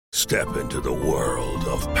Step into the world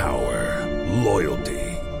of power, loyalty,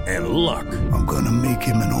 and luck. I'm gonna make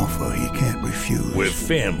him an offer he can't refuse. With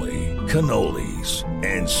family, cannolis,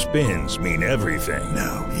 and spins mean everything.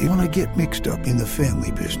 Now, you wanna get mixed up in the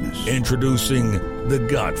family business. Introducing The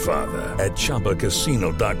Godfather at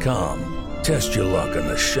ChumbaCasino.com. Test your luck in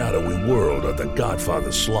the shadowy world of The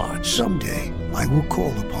Godfather slot. Someday, I will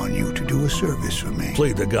call upon you to do a service for me.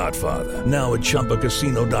 Play The Godfather now at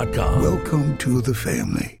ChumbaCasino.com. Welcome to the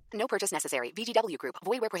family. No purchase necessary. VGW Group.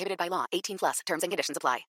 Void where prohibited by law. 18 plus. Terms and conditions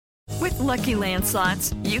apply. With Lucky Land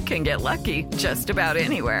Slots, you can get lucky just about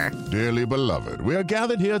anywhere. Dearly beloved, we are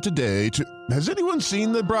gathered here today to... Has anyone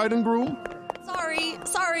seen the bride and groom?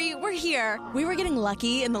 Sorry, we're here. We were getting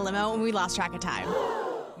lucky in the limo and we lost track of time.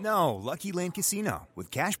 No, Lucky Land Casino,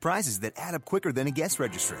 with cash prizes that add up quicker than a guest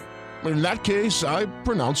registry. In that case, I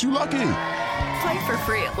pronounce you lucky. Play for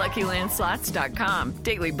free at LuckyLandSlots.com.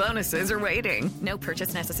 Daily bonuses are waiting. No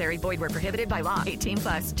purchase necessary. Void where prohibited by law. 18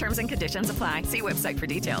 plus. Terms and conditions apply. See website for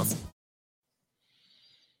details.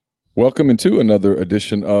 Welcome into another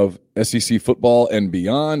edition of SEC Football and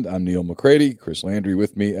Beyond. I'm Neil McCready. Chris Landry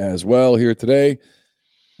with me as well here today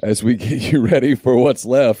as we get you ready for what's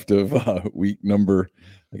left of week number,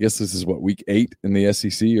 I guess this is what, week 8 in the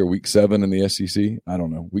SEC or week 7 in the SEC? I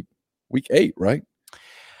don't know. Week 8, right?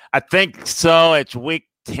 I think so. It's week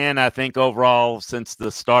 10, I think, overall since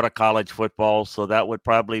the start of college football. So that would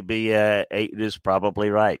probably be 8 is probably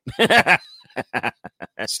right.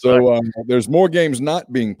 So there's more games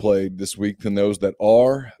not being played this week than those that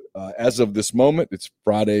are. As of this moment, it's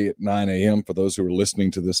Friday at 9 a.m. for those who are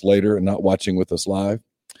listening to this later and not watching with us live.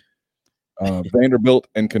 Vanderbilt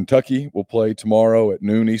and Kentucky will play tomorrow at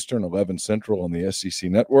noon Eastern, 11 Central on the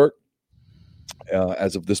SEC Network.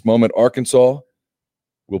 As of this moment, Arkansas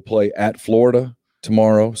will play at Florida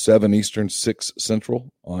tomorrow, 7 Eastern, 6 Central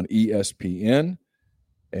on ESPN.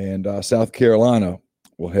 And South Carolina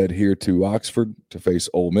will head here to Oxford to face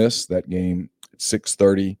Ole Miss. That game at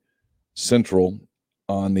 6:30 Central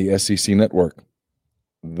on the SEC Network.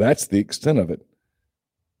 That's the extent of it.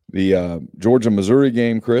 The Georgia-Missouri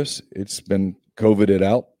game, Chris, it's been COVIDed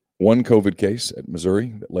out. One COVID case at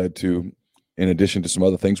Missouri that led to, in addition to some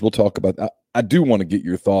other things, we'll talk about that. I do want to get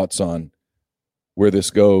your thoughts on where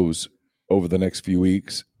this goes over the next few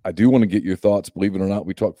weeks. I do want to get your thoughts. Believe it or not,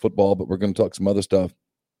 we talk football, but we're going to talk some other stuff.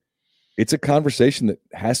 It's a conversation that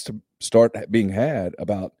has to start being had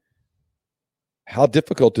about how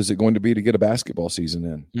difficult is it going to be to get a basketball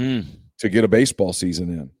season in, to get a baseball season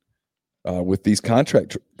in. With these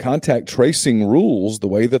contact tracing rules the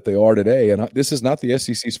way that they are today, and this is not the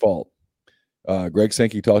SEC's fault. Greg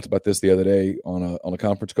Sankey talked about this the other day on a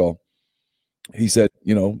conference call. He said,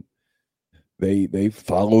 they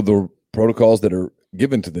follow the protocols that are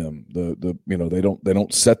given to them. They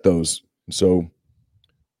don't set those. So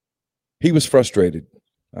he was frustrated.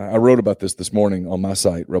 I wrote about this morning on my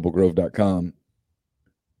site, rebelgrove.com.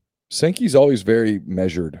 Sankey's always very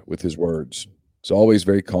measured with his words. It's always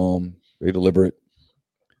very calm, very deliberate.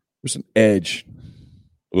 There's an edge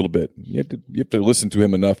a little bit. You have to listen to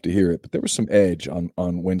him enough to hear it, but there was some edge on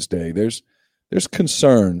Wednesday. There's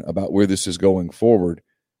concern about where this is going forward,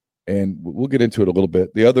 and we'll get into it a little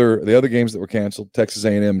bit. The other games that were canceled, Texas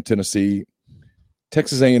A&M, Tennessee.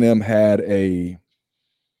 Texas A&M had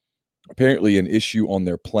apparently an issue on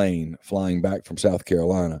their plane flying back from South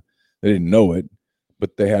Carolina. They didn't know it,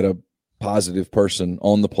 but they had a positive person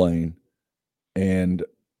on the plane, and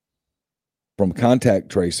from contact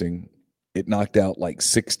tracing, it knocked out like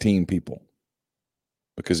 16 people.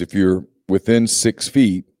 Because if you're within 6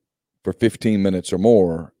 feet for 15 minutes or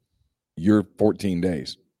more, you're 14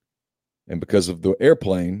 days. And because of the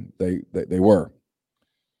airplane, they were.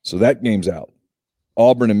 So that game's out.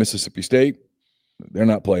 Auburn and Mississippi State, they're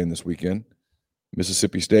not playing this weekend.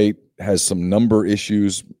 Mississippi State has some number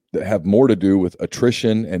issues that have more to do with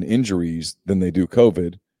attrition and injuries than they do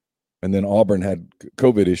COVID. And then Auburn had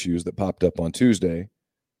COVID issues that popped up on Tuesday.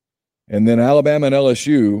 And then Alabama and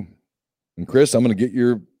LSU. And Chris, I'm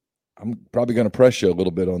probably going to press you a little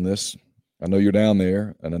bit on this. I know you're down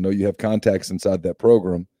there, and I know you have contacts inside that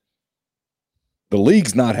program. The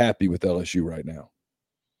league's not happy with LSU right now.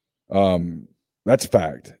 That's a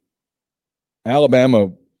fact.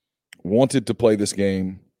 Alabama wanted to play this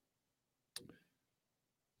game,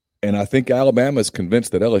 and I think Alabama is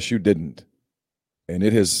convinced that LSU didn't. And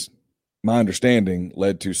it has, my understanding,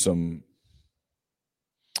 led to some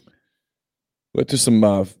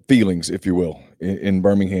feelings, if you will, in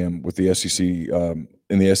Birmingham with the SEC, in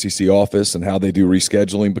the SEC office and how they do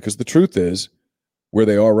rescheduling. Because the truth is, where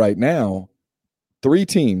they are right now, 3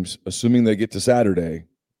 teams, assuming they get to Saturday,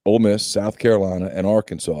 Ole Miss, South Carolina, and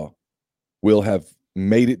Arkansas, will have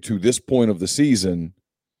made it to this point of the season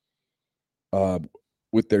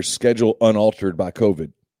with their schedule unaltered by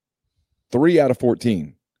COVID. 3 out of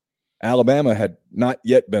 14. Alabama had not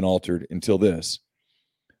yet been altered until this.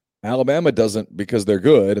 Alabama doesn't, because they're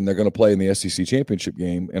good and they're going to play in the SEC championship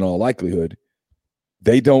game in all likelihood.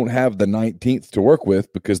 They don't have the 19th to work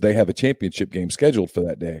with because they have a championship game scheduled for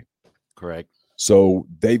that day. Correct. So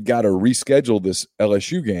they've got to reschedule this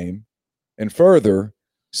LSU game. And further,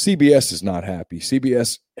 CBS is not happy.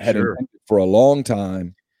 CBS had intended for a long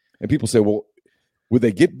time. And people say, well, would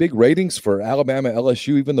they get big ratings for Alabama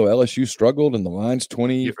LSU, even though LSU struggled and the line's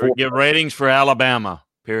 24? Get ratings for Alabama,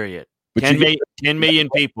 period. But 10 million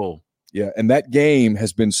people. Yeah, and that game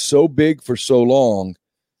has been so big for so long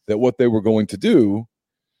that what they were going to do,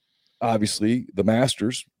 obviously, the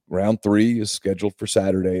Masters, round 3 is scheduled for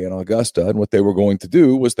Saturday in Augusta, and what they were going to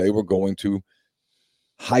do was they were going to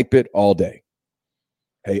hype it all day.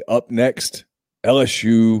 Hey, up next,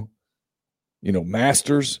 LSU,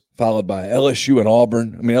 Masters, followed by LSU and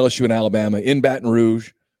LSU and Alabama in Baton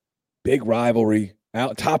Rouge. Big rivalry.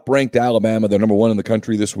 Top-ranked Alabama. They're number 1 in the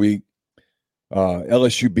country this week.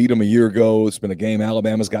 LSU beat them a year ago. It's been a game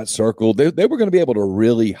Alabama's got circled. They were going to be able to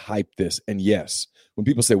really hype this. And, yes, when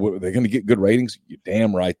people say, well, they're going to get good ratings, you're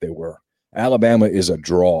damn right they were. Alabama is a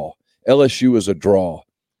draw. LSU is a draw.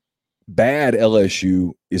 Bad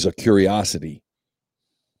LSU is a curiosity.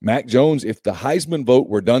 Mac Jones, if the Heisman vote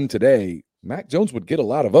were done today, Mac Jones would get a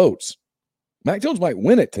lot of votes. Mac Jones might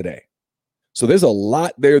win it today. So there's a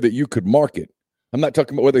lot there that you could market. I'm not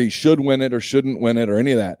talking about whether he should win it or shouldn't win it or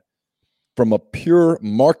any of that. From a pure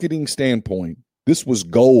marketing standpoint, this was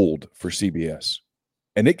gold for CBS.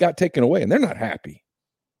 And it got taken away, and they're not happy.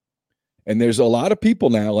 And there's a lot of people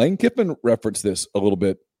now. Lane Kiffin referenced this a little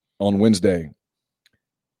bit on Wednesday.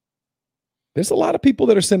 There's a lot of people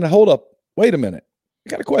that are saying, hold up, wait a minute. I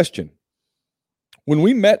got a question. When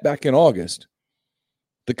we met back in August,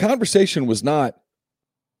 the conversation was not,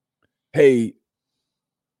 hey,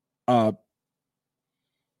 how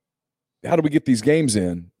do we get these games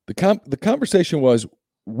in? The conversation was,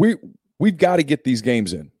 we've got to get these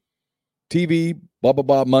games in. TV, blah, blah,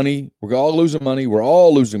 blah, money. We're all losing money. We're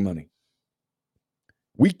all losing money.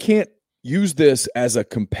 We can't use this as a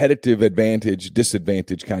competitive advantage,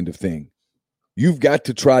 disadvantage kind of thing. You've got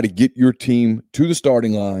to try to get your team to the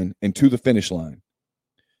starting line and to the finish line.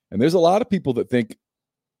 And there's a lot of people that think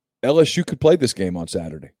LSU could play this game on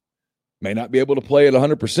Saturday. May not be able to play at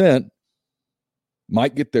 100%,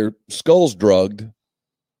 might get their skulls drugged,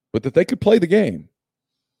 but that they could play the game.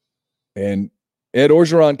 And Ed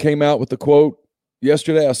Orgeron came out with the quote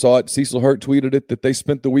yesterday. I saw it. Cecil Hurt tweeted it, that they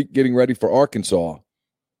spent the week getting ready for Arkansas,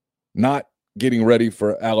 not getting ready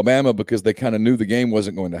for Alabama because they kind of knew the game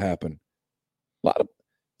wasn't going to happen.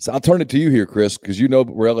 So I'll turn it to you here, Chris, because you know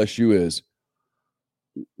where LSU is.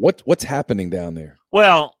 What's happening down there?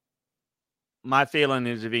 Well, my feeling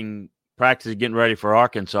is if you can practice getting ready for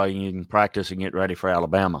Arkansas, you can practice and get ready for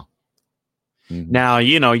Alabama. Mm-hmm. Now,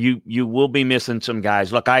 you will be missing some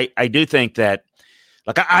guys. Look, I do think that,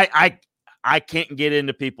 look, I can't get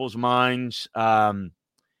into people's minds.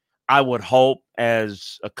 I would hope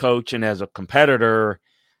as a coach and as a competitor,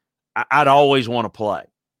 I'd always want to play.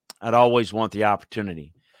 I'd always want the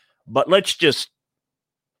opportunity. But let's just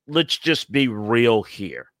be real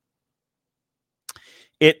here.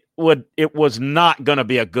 It was not going to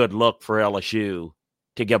be a good look for LSU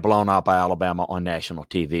to get blown out by Alabama on national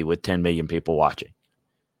TV with 10 million people watching.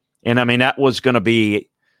 And I mean, that was going to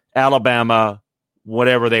be Alabama,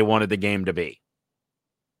 whatever they wanted the game to be.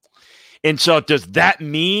 And so does that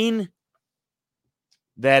mean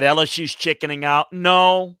that LSU's chickening out?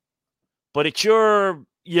 No, but it sure,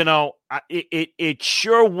 it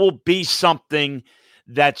sure will be something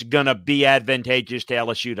that's going to be advantageous to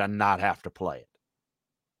LSU to not have to play it.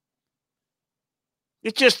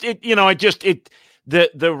 Because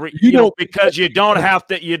you don't have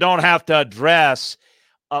to address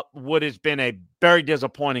what has been a very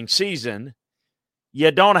disappointing season. You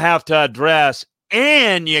don't have to address,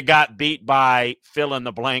 and you got beat by fill in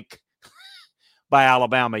the blank by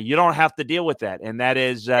Alabama. You don't have to deal with that, and that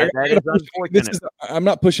is unfortunate. I'm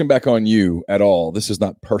not pushing back on you at all. This is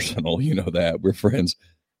not personal. You know that we're friends.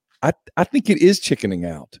 I think it is chickening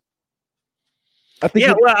out.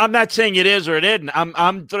 I'm not saying it is or it isn't.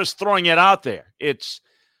 I'm just throwing it out there. It's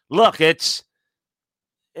no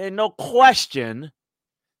question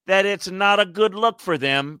that it's not a good look for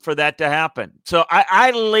them for that to happen. So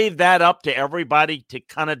I leave that up to everybody to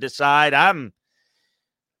kind of decide. I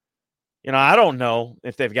don't know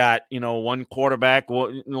if they've got, one quarterback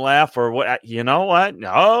left or what. You know what?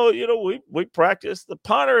 No, we practice the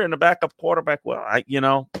punter and the backup quarterback. Well,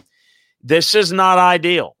 this is not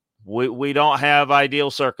ideal. We don't have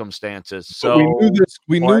ideal circumstances. So we knew this.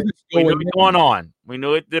 We knew it going on. We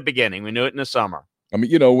knew it at the beginning. We knew it in the summer. I mean,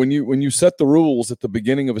 when you set the rules at the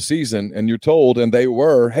beginning of a season and you're told, and they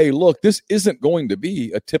were, hey, look, this isn't going to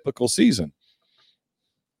be a typical season.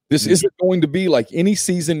 This isn't going to be like any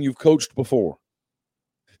season you've coached before.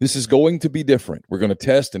 This is going to be different. We're going to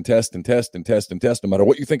test and test and test and test and test, no matter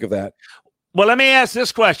what you think of that. Well, let me ask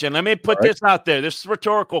this question. Let me put this out there. This is a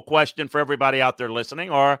rhetorical question for everybody out there listening,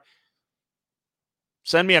 or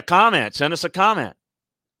send me a comment. Send us a comment.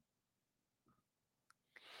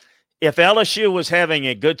 If LSU was having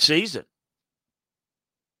a good season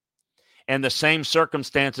and the same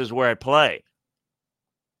circumstances were at play,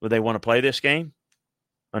 would they want to play this game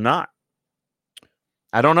or not?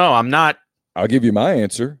 I don't know. I'm not. I'll give you my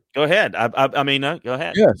answer. Go ahead. I mean, go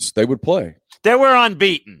ahead. Yes, they would play. They were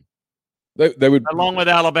unbeaten. They would, along with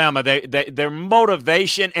Alabama. Their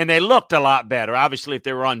motivation, and they looked a lot better. Obviously, if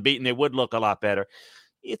they were unbeaten, they would look a lot better.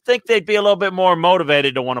 You think they'd be a little bit more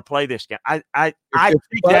motivated to want to play this game? I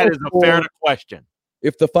think that is a fair question.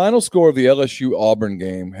 If the final score of the LSU-Auburn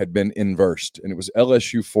game had been inversed, and it was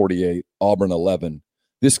LSU 48, Auburn 11,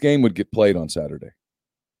 this game would get played on Saturday.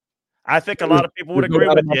 I think a lot of people would agree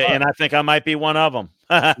with you, and I think I might be one of them.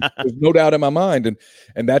 There's no doubt in my mind,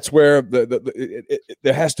 and that's where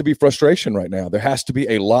there has to be frustration right now. There has to be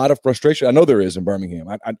a lot of frustration. I know there is in Birmingham.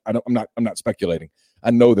 I'm not speculating. I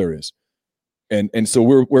know there is, and so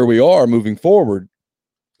where we are moving forward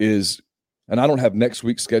is, and I don't have next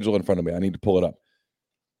week's schedule in front of me. I need to pull it up.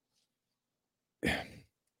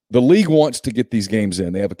 The league wants to get these games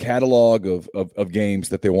in. They have a catalog of games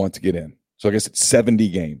that they want to get in. So I guess it's 70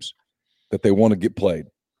 games that they want to get played.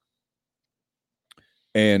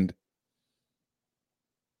 And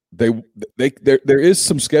there is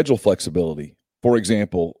some schedule flexibility. For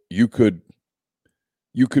example, you could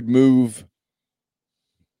move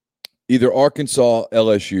either Arkansas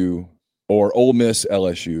LSU or Ole Miss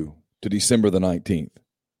LSU to December the 19th.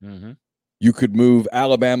 Mm-hmm. You could move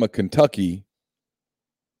Alabama Kentucky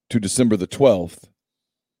to December the 12th.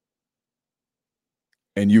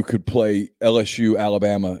 And you could play LSU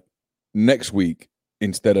Alabama next week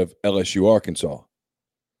instead of LSU Arkansas.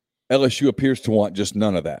 LSU appears to want just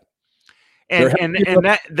none of that. And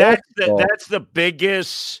that's the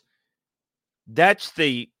biggest. That's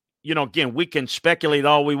the, again, we can speculate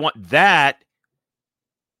all we want. That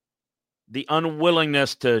the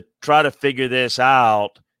unwillingness to try to figure this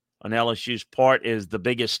out on LSU's part is the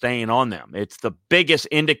biggest stain on them. It's the biggest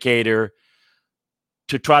indicator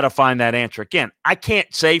to try to find that answer. Again, I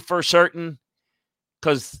can't say for certain,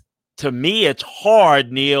 because to me it's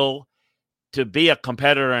hard, Neil, to be a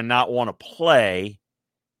competitor and not want to play.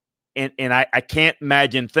 And I can't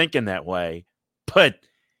imagine thinking that way. But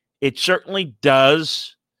it certainly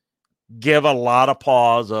does give a lot of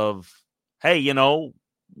pause of, hey,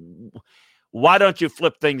 why don't you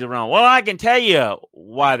flip things around? Well, I can tell you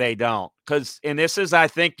why they don't. And this is, I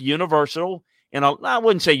think, universal. And I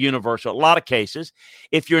wouldn't say universal, a lot of cases.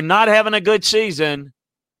 If you're not having a good season,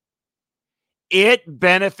 it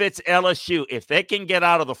benefits LSU. If they can get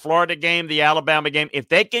out of the Florida game, the Alabama game, if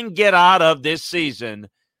they can get out of this season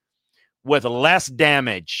with less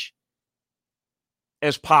damage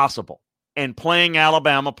as possible, and playing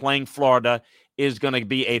Alabama, playing Florida is going to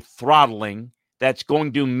be a throttling that's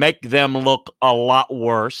going to make them look a lot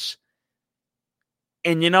worse.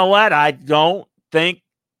 And you know what? I don't think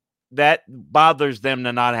that bothers them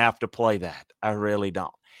to not have to play that. I really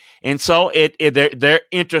don't. And so they're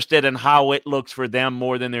interested in how it looks for them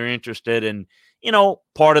more than they're interested in,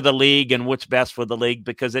 part of the league and what's best for the league,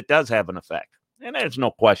 because it does have an effect. And there's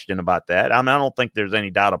no question about that. I don't think there's any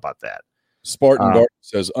doubt about that. Spartan Dart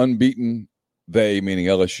says unbeaten, they, meaning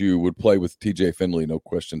LSU, would play with TJ Finley, no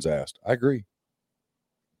questions asked. I agree.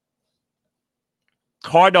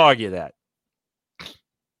 Hard to argue that.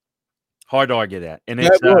 And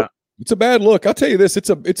it's a bad look. I'll tell you this.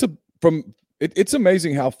 It's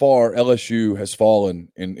amazing how far LSU has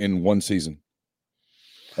fallen in one season.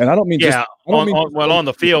 And I don't mean on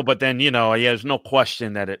the field, but then there's no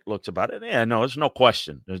question that it looks about it. Yeah, no, there's no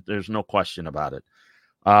question. There's no question about it.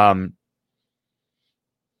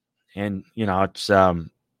 And it's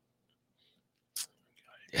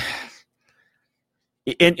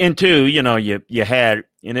and two, you had,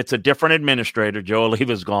 and it's a different administrator. Joe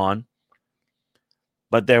Oliva's gone,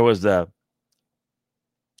 but there was the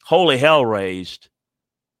holy hell raised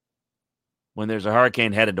when there's a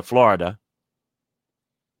hurricane headed to Florida.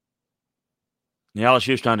 The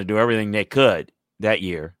LSU's trying to do everything they could that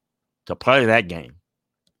year to play that game.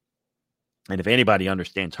 And if anybody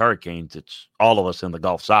understands hurricanes, it's all of us in the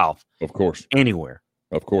Gulf South. Of course. Anywhere.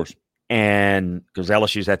 Of course. and because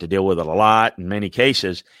LSU's had to deal with it a lot in many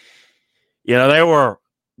cases, they were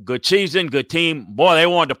good season, good team. Boy, they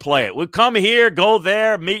wanted to play it. We come here, go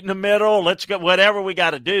there, meet in the middle. Let's get whatever we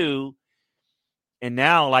got to do. And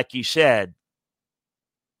now, like you said,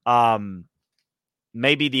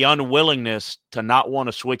 maybe the unwillingness to not want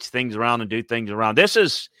to switch things around and do things around.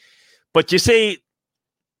 But you see,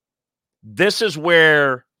 this is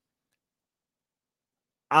where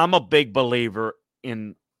I'm a big believer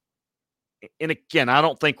in, and again, I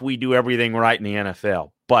don't think we do everything right in the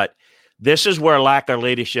NFL, but this is where lack of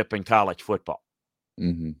leadership in college football.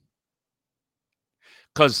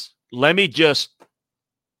 Because let me just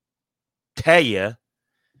tell you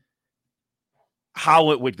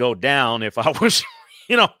how it would go down if I was,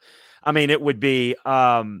 it would be,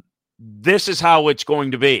 this is how it's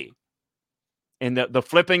going to be. And the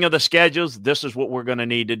flipping of the schedules, this is what we're going to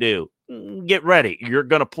need to do. Get ready. You're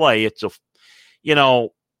going to play. It's a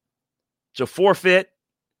forfeit.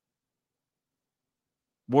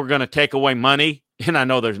 We're going to take away money. And I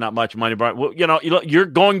know there's not much money, but we're going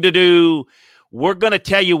to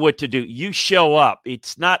tell you what to do. You show up.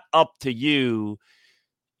 It's not up to you,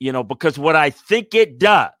 because what I think it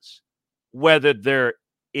does, whether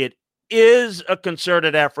it is a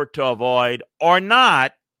concerted effort to avoid or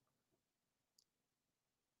not,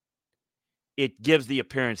 it gives the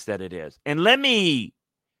appearance that it is. And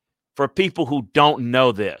for people who don't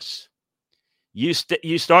know this, you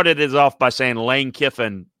started it off by saying Lane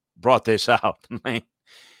Kiffin brought this out.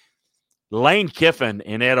 Lane Kiffin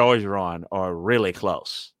and Ed Orgeron are really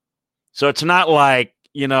close. So it's not like,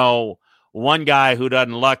 one guy who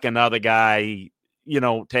doesn't like another guy,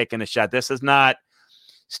 taking a shot. This is not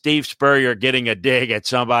Steve Spurrier getting a dig at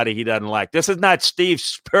somebody he doesn't like. This is not Steve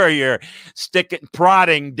Spurrier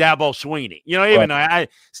prodding Dabo Swinney. Even though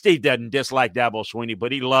Steve doesn't dislike Dabo Swinney,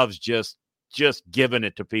 but he loves just giving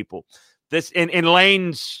it to people. In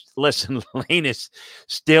Lane's, listen, Lane is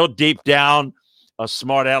still deep down a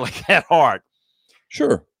smart aleck at heart.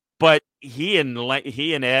 Sure. But he and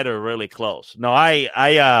Ed are really close. No,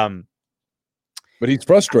 but he's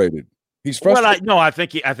frustrated. He's frustrated. Well, I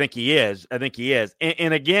think he is.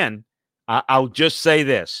 And again, I'll just say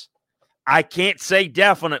this. I can't say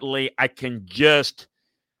definitely. I can just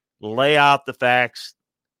lay out the facts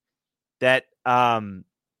that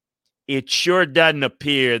it sure doesn't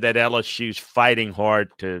appear that LSU's fighting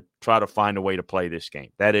hard to try to find a way to play this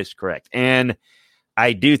game. That is correct. And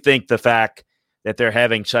I do think the fact that they're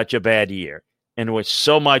having such a bad year and was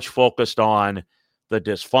so much focused on the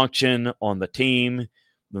dysfunction on the team,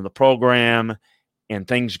 the program, and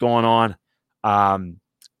things going on,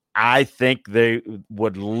 I think they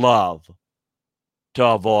would love to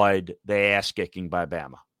avoid the ass kicking by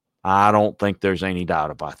Bama. I don't think there's any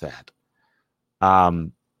doubt about that.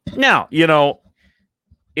 Now,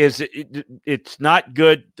 it's not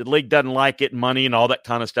good. The league doesn't like it, money and all that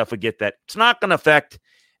kind of stuff. We get that. It's not going to affect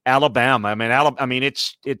Alabama.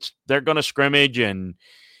 They're going to scrimmage, and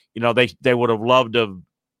they would have loved to have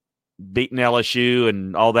beaten LSU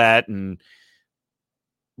and all that,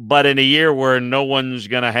 but in a year where no one's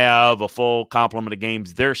going to have a full complement of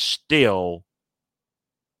games, they're still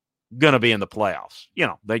going to be in the playoffs.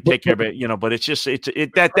 They take care of it, but it's just,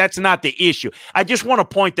 that's not the issue. I just want to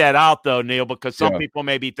point that out though, Neil, because some people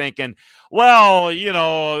may be thinking, well, is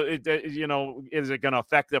it going to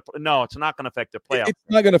affect no, it's not going to affect the playoff. It's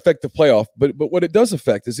not going to affect the playoff, but what it does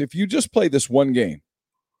affect is if you just play this one game,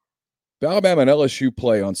 if Alabama and LSU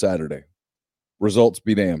play on Saturday, results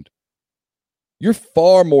be damned, you're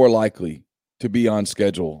far more likely to be on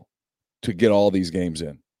schedule to get all these games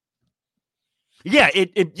in. Yeah,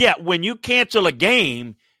 when you cancel a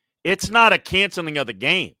game, it's not a canceling of the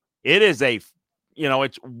game. It is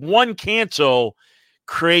it's one cancel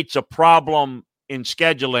creates a problem in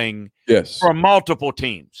scheduling for multiple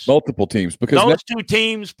teams. Because those two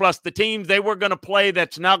teams plus the teams they were going to play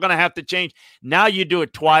that's now going to have to change. Now you do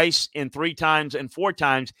it twice and 3 times and 4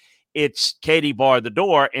 times. It's Katie bar the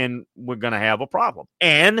door, and we're going to have a problem.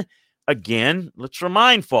 And again, let's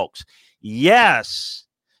remind folks, yes,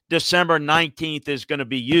 December 19th is going to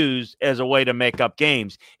be used as a way to make up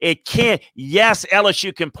games. It can't. Yes,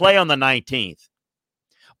 LSU can play on the 19th,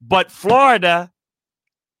 but Florida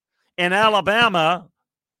and Alabama,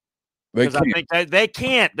 I think they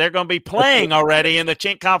can't. They're going to be playing already in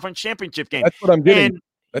the conference championship game. That's what I'm getting.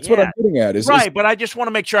 What I'm getting at is right. But I just want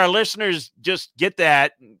to make sure our listeners just get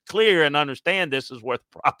that clear and understand this is where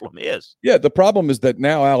the problem is. Yeah, the problem is that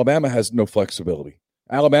now Alabama has no flexibility.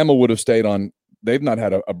 Alabama would have stayed on. They've not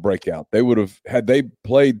had a breakout. They would have, had they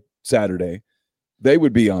played Saturday, they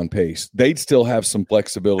would be on pace. They'd still have some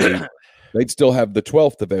flexibility. They'd still have the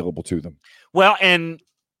 12th available to them. Well, and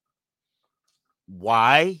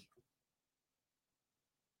why?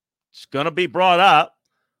 It's going to be brought up.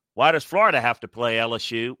 Why does Florida have to play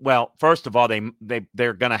LSU? Well, first of all,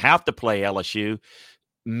 they're going to have to play LSU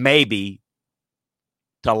maybe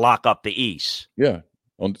to lock up the East. Yeah.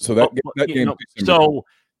 So that game. So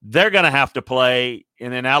they're going to have to play,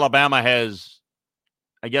 and then Alabama has,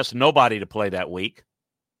 I guess, nobody to play that week.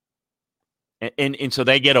 And so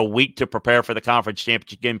they get a week to prepare for the conference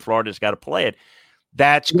championship game. Florida's got to play it.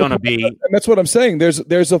 That's going to be. That's what I'm saying. There's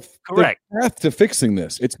a correct path to fixing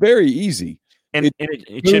this. It's very easy. And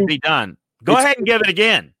it should be done. Go ahead and give it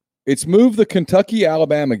again. It's move the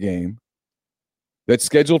Kentucky-Alabama game that's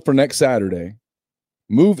scheduled for next Saturday.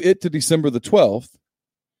 Move it to December the 12th.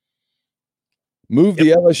 Move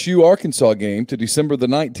the LSU-Arkansas game to December the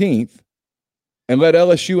 19th. And let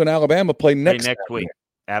LSU and Alabama play next week.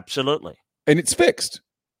 Absolutely. And it's fixed.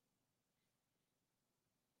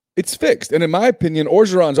 It's fixed. And in my opinion,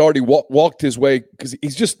 Orgeron's already walked his way because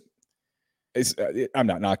he's just I'm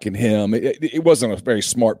not knocking him. It wasn't a very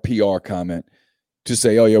smart PR comment to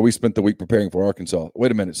say, oh, yeah, we spent the week preparing for Arkansas.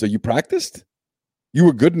 Wait a minute. So you practiced? You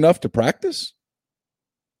were good enough to practice?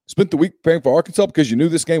 Spent the week preparing for Arkansas because you knew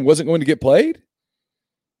this game wasn't going to get played?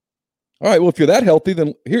 All right, well, if you're that healthy,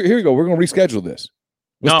 then here you go. We're going to reschedule this.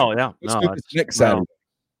 Let's do this next Saturday.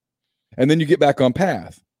 And then you get back on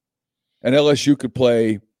path. And LSU could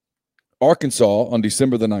play Arkansas on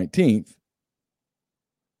December the 19th.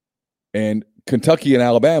 And Kentucky and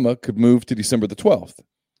Alabama could move to December the 12th.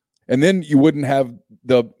 And then you wouldn't have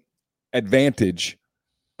the advantage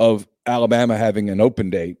of Alabama having an open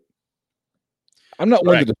date. I'm not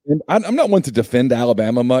one to defend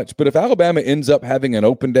Alabama much, but if Alabama ends up having an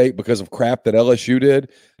open date because of crap that LSU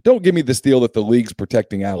did, don't give me this deal that the league's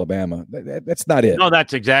protecting Alabama. That's not it. No,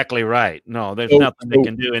 that's exactly right. No, there's nothing they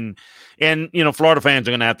can do. And Florida fans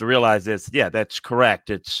are going to have to realize this. Yeah, that's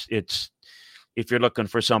correct. It's if you're looking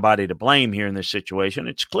for somebody to blame here in this situation,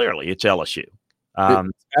 it's LSU.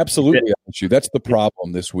 It's absolutely LSU. That's the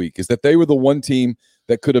problem this week, is that they were the one team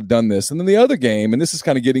that could have done this. And then the other game, and this is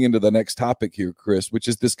kind of getting into the next topic here, Chris, which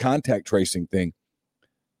is this contact tracing thing.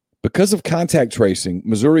 Because of contact tracing,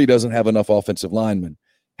 Missouri doesn't have enough offensive linemen.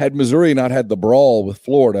 Had Missouri not had the brawl with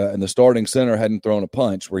Florida and the starting center hadn't thrown a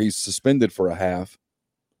punch where he's suspended for a half,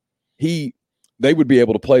 they would be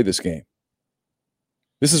able to play this game.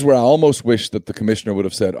 This is where I almost wish that the commissioner would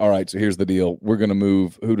have said, all right, so here's the deal. We're going to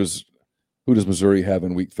move. Who does Missouri have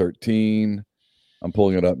in week 13? I'm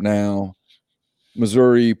pulling it up now.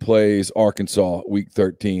 Missouri plays Arkansas week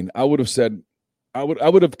 13. I would have said, I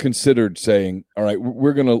would have considered saying, all right,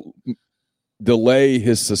 we're going to delay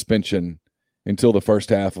his suspension until the first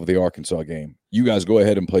half of the Arkansas game. You guys go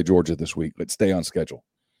ahead and play Georgia this week. Let's stay on schedule.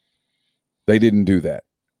 They didn't do that.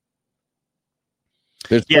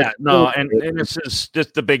 And this is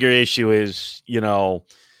just the bigger issue is, the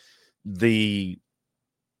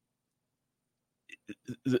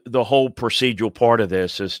whole procedural part of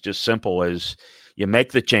this is just simple as you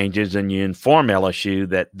make the changes and you inform LSU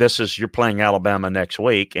that you're playing Alabama next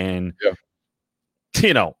week. And,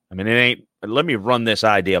 it ain't, let me run this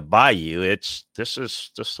idea by you. This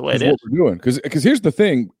is just the way it is. What we're doing. Because here's the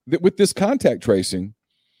thing, with this contact tracing,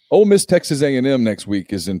 Ole Miss, Texas A&M next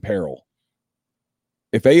week is in peril.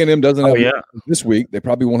 If A&M doesn't have this week, they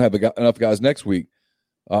probably won't have enough guys next week.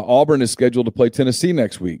 Auburn is scheduled to play Tennessee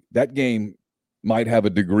next week. That game might have a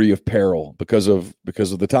degree of peril because of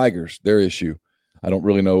the Tigers, their issue. I don't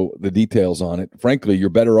really know the details on it. Frankly, you're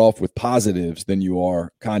better off with positives than you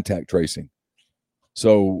are contact tracing.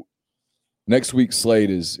 So next week's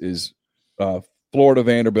slate is Florida,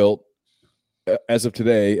 Vanderbilt. As of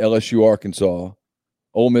today, LSU, Arkansas,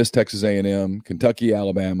 Ole Miss, Texas A&M, Kentucky,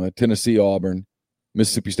 Alabama, Tennessee, Auburn,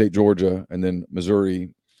 Mississippi State, Georgia, and then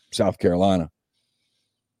Missouri, South Carolina.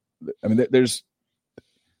 I mean,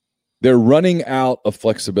 they're running out of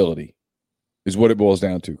flexibility is what it boils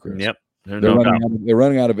down to, Chris. Yep. They're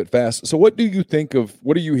running out of it fast. So what do you think of –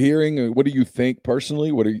 what are you hearing? What do you think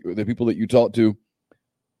personally? What are the people that you talk to?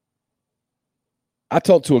 I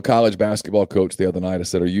talked to a college basketball coach the other night. I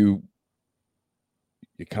said, are you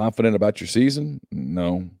confident about your season?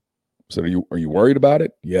 No. I said, are you worried about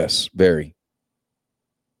it? Yes, very.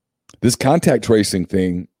 This contact tracing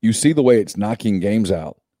thing, you see the way it's knocking games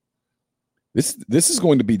out. This is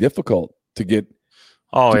going to be difficult to get.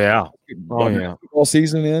 Basketball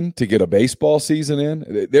season in, to get a baseball season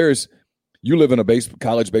in. You live in a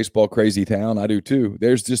college baseball crazy town. I do too.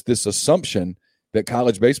 There's just this assumption that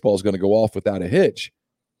college baseball is going to go off without a hitch,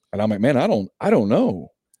 and I'm like, man, I don't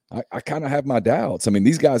know. I kind of have my doubts. I mean,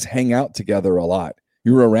 these guys hang out together a lot.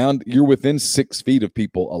 You're within 6 feet of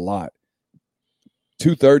people a lot.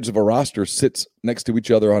 2/3 of a roster sits next to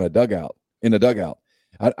each other on a dugout. in the dugout.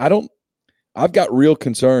 I've got real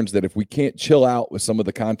concerns that if we can't chill out with some of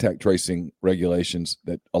the contact tracing regulations,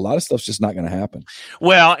 that a lot of stuff's just not going to happen.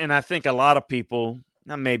 Well, and I think a lot of people,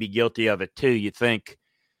 I may be guilty of it too, you think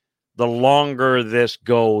the longer this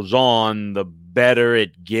goes on, the better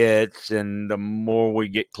it gets and the more we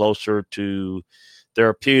get closer to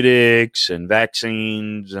therapeutics and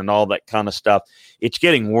vaccines and all that kind of stuff. It's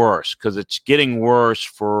getting worse because it's getting worse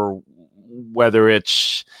for whether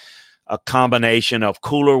it's a combination of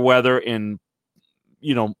cooler weather in,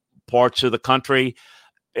 parts of the country,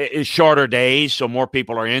 it's shorter days, so more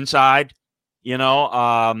people are inside,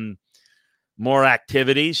 more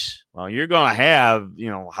activities. Well, you're going to have,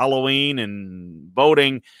 Halloween and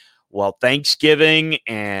voting, Thanksgiving,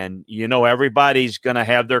 and, everybody's going to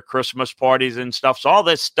have their Christmas parties and stuff. So all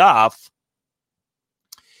this stuff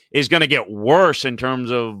is going to get worse in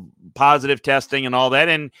terms of positive testing and all that.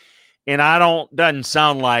 And doesn't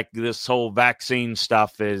sound like this whole vaccine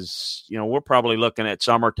stuff is, we're probably looking at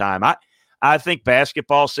summertime. I think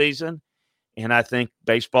basketball season and I think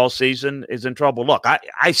baseball season is in trouble. Look,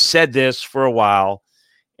 I said this for a while,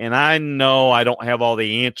 and I know I don't have all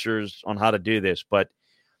the answers on how to do this, but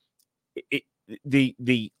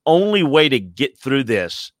the only way to get through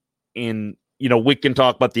this we can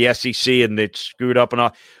talk about the SEC and it's screwed up and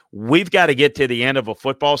all. We've got to get to the end of a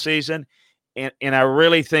football season. And I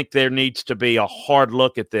really think there needs to be a hard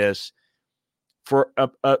look at this for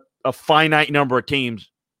a finite number of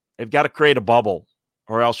teams. They've got to create a bubble,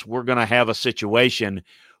 or else we're going to have a situation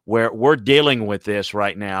where we're dealing with this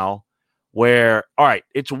right now where, all right,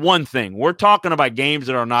 it's one thing. We're talking about games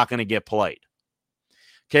that are not going to get played.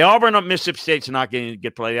 Okay, Auburn and Mississippi State's not going to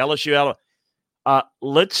get played. LSU,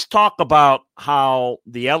 let's talk about how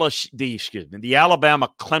the Alabama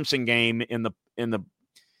Clemson game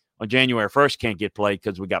on January 1st can't get played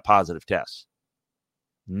because we got positive tests.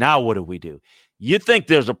 Now what do we do? You think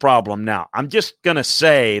there's a problem now. I'm just going to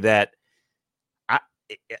say that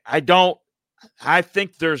I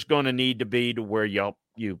think there's going to need to be to where you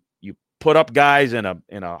put up guys in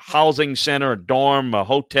a housing center, a dorm, a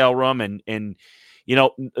hotel room, and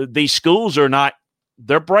these schools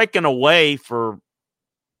they're breaking away for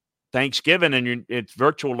Thanksgiving, and it's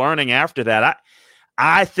virtual learning after that.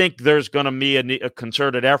 I think there's going to be a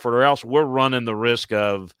concerted effort, or else we're running the risk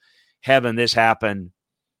of having this happen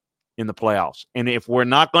in the playoffs. And if we're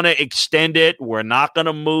not going to extend it, we're not going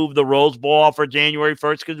to move the Rose Bowl off for January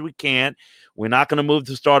 1st because we can't. We're not going to move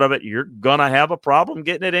the start of it. You're going to have a problem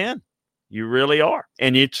getting it in. You really are.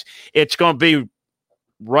 And it's going to be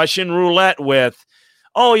Russian roulette with,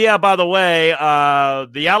 oh, yeah, by the way,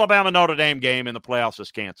 the Alabama-Notre Dame game in the playoffs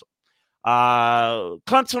is canceled.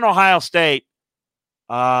 Clemson-Ohio State,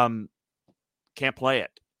 can't play it.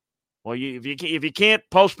 Well, if you can't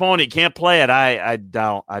postpone it, you can't play it.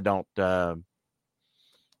 Again,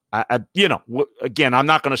 I'm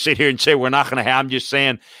not going to sit here and say we're not going to have. I'm just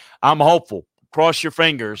saying I'm hopeful. Cross your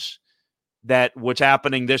fingers that what's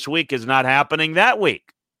happening this week is not happening that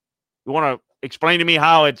week. You want to explain to me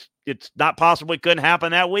how it's not possible it couldn't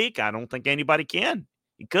happen that week? I don't think anybody can.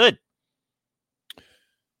 It could.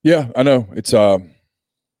 Yeah, I know. It's kind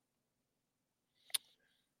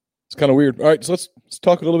of weird. All right, so let's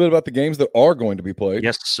talk a little bit about the games that are going to be played.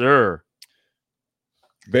 Yes, sir.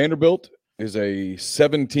 Vanderbilt is a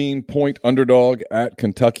 17-point underdog at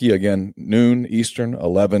Kentucky. Again, noon Eastern,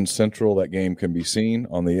 11 Central. That game can be seen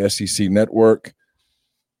on the SEC network.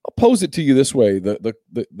 I'll pose it to you this way. The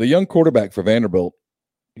young quarterback for Vanderbilt,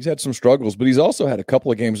 he's had some struggles, but he's also had a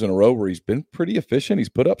couple of games in a row where he's been pretty efficient. He's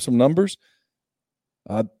put up some numbers.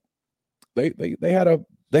 They had a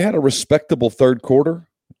respectable third quarter,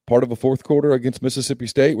 part of a fourth quarter against Mississippi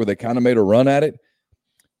State where they kind of made a run at it.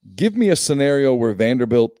 Give me a scenario where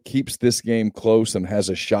Vanderbilt keeps this game close and has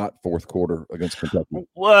a shot fourth quarter against Kentucky.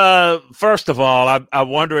 Well, first of all, I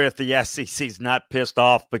wonder if the SEC's not pissed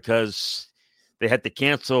off because they had to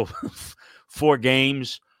cancel 4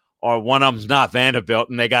 games, or one of them's not Vanderbilt,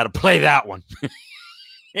 and they got to play that one.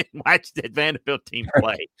 Watch that Vanderbilt team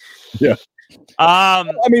play. Yeah. I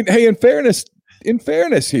mean, hey, in fairness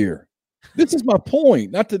here, this is my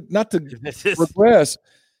point. Not to regress.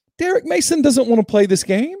 Derek Mason doesn't want to play this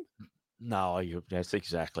game. No, that's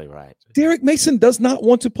exactly right. Derek Mason does not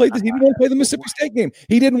want to play this. He didn't want to play the Mississippi State game.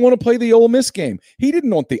 He didn't want to play the Ole Miss game. He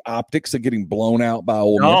didn't want the optics of getting blown out by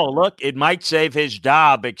Ole Miss. No, look, it might save his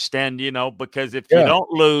job extend, because if you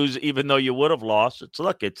don't lose, even though you would have lost,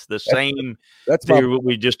 it's the same theory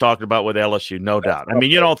we just talked about with LSU, no doubt. I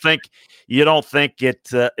mean, you don't think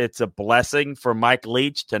it's a blessing for Mike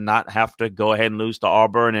Leach to not have to go ahead and lose to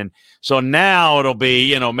Auburn, and so now it'll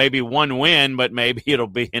be maybe one win, but maybe it'll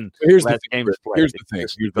be in less games played. Here's the thing.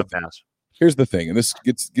 Here's the thing, and this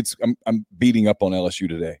gets I'm beating up on LSU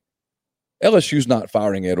today. LSU's not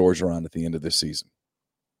firing Ed Orgeron at the end of this season.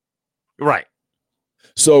 Right.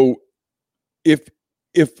 So if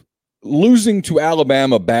losing to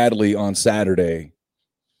Alabama badly on Saturday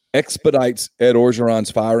expedites Ed Orgeron's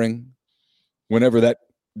firing whenever that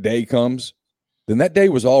day comes, then that day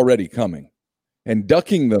was already coming. And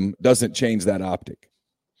ducking them doesn't change that optic.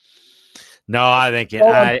 No, I think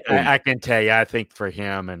I can tell you, I think for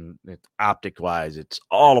him and optic-wise, it's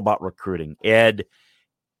all about recruiting. Ed,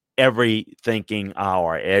 every thinking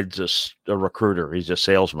hour, Ed's a recruiter. He's a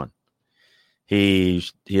salesman. He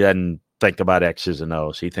doesn't think about X's and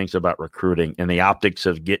O's. He thinks about recruiting, and the optics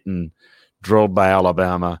of getting drilled by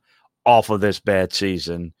Alabama off of this bad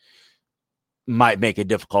season might make it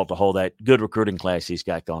difficult to hold that good recruiting class he's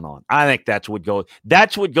got going on. I think that's what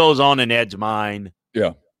goes on in Ed's mind.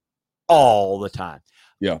 Yeah. All the time.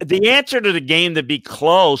 Yeah. The answer to the game to be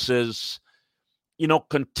close is,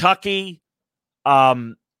 Kentucky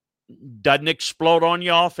doesn't explode on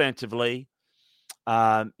you offensively.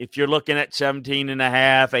 If you're looking at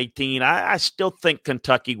 17.5, 18, I still think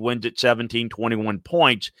Kentucky wins at 17, 21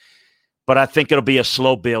 points, but I think it'll be a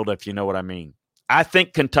slow build, if you know what I mean. I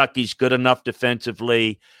think Kentucky's good enough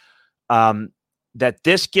defensively that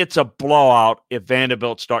this gets a blowout if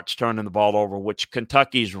Vanderbilt starts turning the ball over, which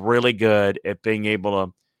Kentucky's really good at being able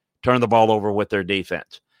to turn the ball over with their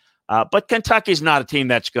defense. But Kentucky's not a team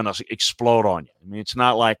that's going to explode on you. I mean, it's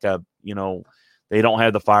not like they don't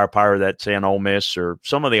have the firepower that, say, an Ole Miss or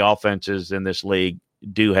some of the offenses in this league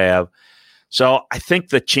do have. So I think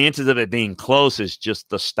the chances of it being close is just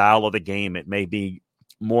the style of the game. It may be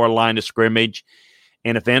more line of scrimmage.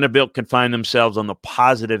 And if Vanderbilt can find themselves on the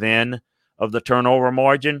positive end of the turnover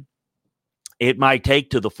margin, it might take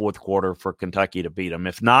to the fourth quarter for Kentucky to beat them.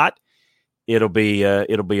 If not, it'll be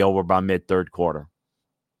over by mid-third quarter.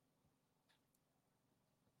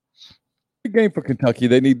 Good game for Kentucky.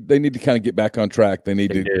 They need to kind of get back on track.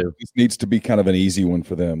 This needs to be kind of an easy one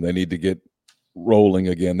for them. They need to get rolling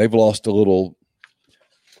again. They've lost a little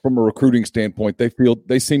from a recruiting standpoint.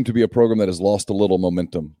 They seem to be a program that has lost a little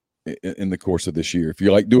momentum in the course of this year. If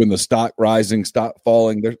you like doing the stock rising, stock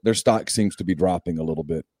falling, their stock seems to be dropping a little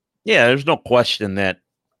bit. Yeah, there's no question that,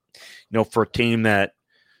 for a team that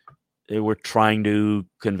they were trying to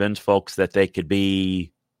convince folks that they could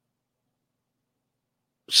be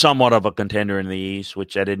somewhat of a contender in the East,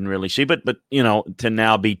 which I didn't really see, but to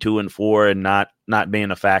now be 2-4 and not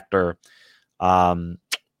being a factor,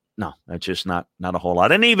 no, that's just not a whole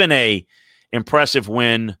lot. And even a impressive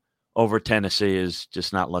win over Tennessee is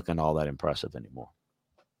just not looking all that impressive anymore.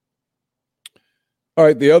 All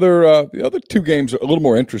right, the other two games are a little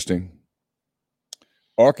more interesting.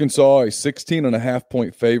 Arkansas, a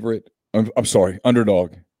 16.5-point favorite. I'm sorry,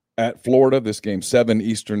 underdog at Florida. This game 7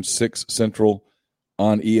 Eastern, 6 Central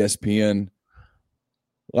on ESPN.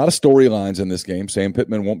 A lot of storylines in this game. Sam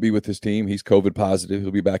Pittman won't be with his team. He's COVID positive.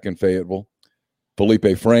 He'll be back in Fayetteville.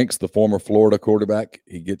 Felipe Franks, the former Florida quarterback,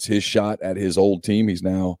 he gets his shot at his old team. He's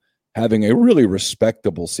now having a really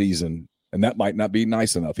respectable season, and that might not be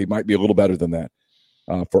nice enough. He might be a little better than that.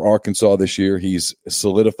 For Arkansas this year, he's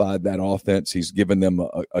solidified that offense. He's given them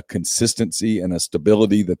a consistency and a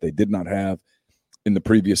stability that they did not have in the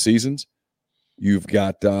previous seasons. You've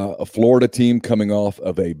got a Florida team coming off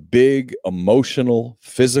of a big, emotional,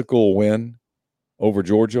 physical win over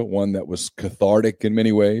Georgia, one that was cathartic in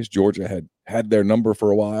many ways. Georgia had their number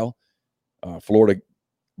for a while. Florida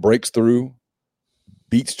breaks through,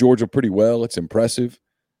 beats Georgia pretty well. It's impressive.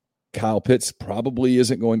 Kyle Pitts probably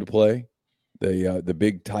isn't going to play. The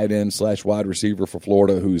big tight end / wide receiver for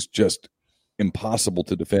Florida, who's just impossible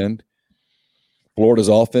to defend. Florida's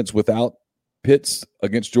offense without Pitts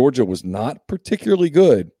against Georgia was not particularly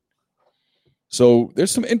good. So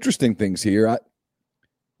there's some interesting things here.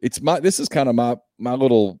 This is kind of my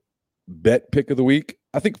little bet pick of the week.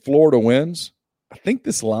 I think Florida wins. I think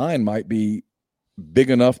this line might be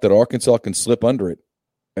big enough that Arkansas can slip under it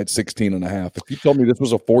at 16.5. If you told me this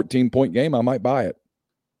was a 14-point game, I might buy it.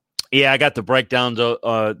 Yeah, I got the breakdown to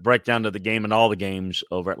the game and all the games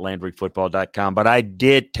over at LandryFootball.com, but I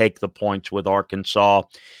did take the points with Arkansas.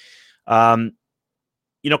 A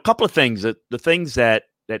couple of things the things that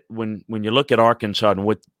when you look at Arkansas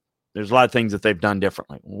and there's a lot of things that they've done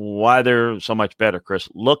differently. Why they're so much better, Chris?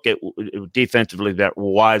 Look at defensively.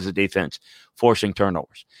 Why is the defense forcing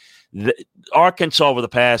turnovers? Arkansas over the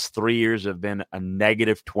past 3 years have been a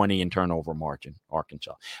 -20 in turnover margin.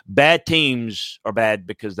 Arkansas. Bad teams are bad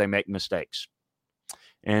because they make mistakes,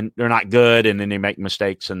 and they're not good, and then they make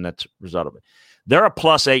mistakes, and that's the result of it. They're a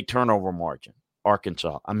 +8 turnover margin.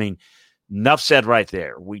 Arkansas. I mean, enough said right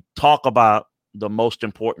there. We talk about the most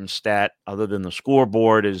important stat other than the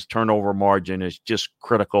scoreboard is turnover margin is just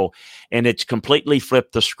critical, and it's completely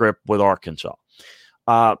flipped the script with Arkansas.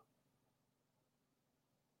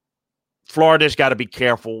 Florida's got to be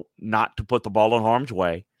careful not to put the ball in harm's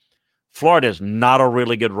way. Florida is not a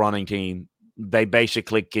really good running team. They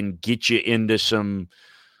basically can get you into some,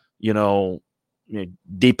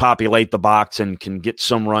 depopulate the box and can get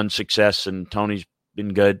some run success, and Tony's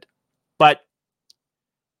been good. But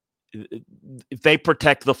if they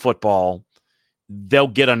protect the football, they'll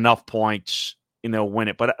get enough points and they'll win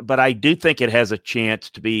it. But I do think it has a chance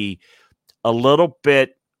to be a little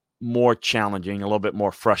bit more challenging, a little bit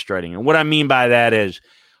more frustrating. And what I mean by that is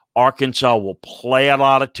Arkansas will play a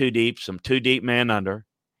lot of two deep, some two deep man under.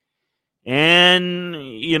 And,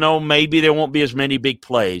 maybe there won't be as many big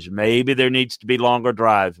plays. Maybe there needs to be longer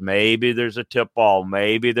drives. Maybe there's a tip ball.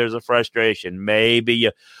 Maybe there's a frustration. Maybe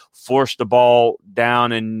you force the ball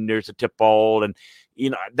down and there's a tip ball. And,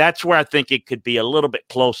 that's where I think it could be a little bit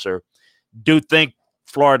closer. Do think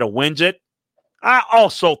Florida wins it. I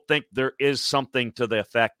also think there is something to the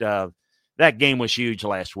effect of that game was huge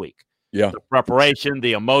last week. Yeah. The preparation,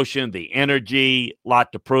 the emotion, the energy, a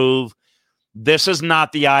lot to prove. This is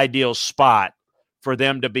not the ideal spot for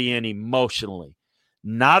them to be in emotionally.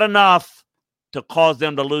 Not enough to cause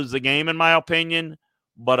them to lose the game, in my opinion,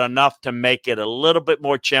 but enough to make it a little bit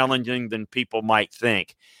more challenging than people might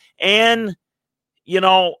think. And,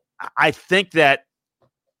 I think that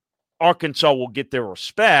Arkansas will get their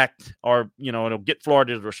respect, or, it'll get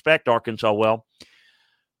Florida to respect Arkansas well.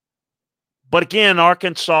 But again,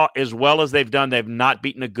 Arkansas, as well as they've done, they've not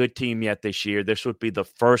beaten a good team yet this year. This would be the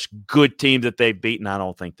first good team that they've beaten. I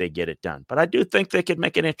don't think they get it done. But I do think they could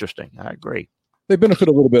make it interesting. I agree. They benefit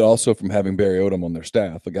a little bit also from having Barry Odom on their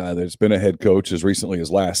staff, a guy that's been a head coach as recently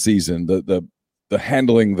as last season. The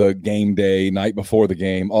handling the game day, night before the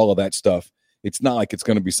game, all of that stuff. It's not like it's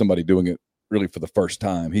going to be somebody doing it really for the first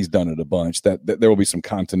time. He's done it a bunch. That there will be some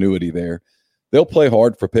continuity there. They'll play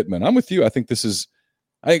hard for Pittman. I'm with you. I think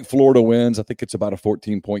Florida wins. I think it's about a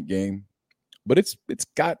 14-point game, but it's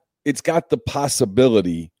got the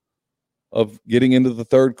possibility of getting into the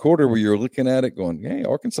third quarter where you're looking at it going, hey,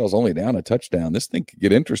 Arkansas is only down a touchdown. This thing could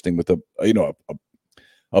get interesting with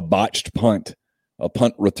a botched punt, a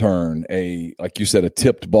punt return, like you said, a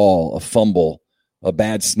tipped ball, a fumble, a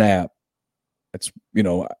bad snap. It's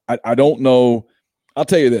I don't know. I'll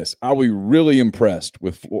tell you this: I'll be really impressed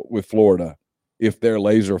with Florida if they're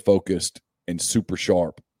laser focused and super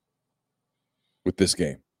sharp with this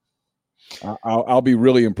game. I'll be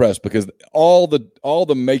really impressed because all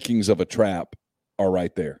the makings of a trap are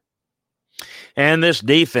right there. And this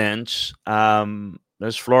defense,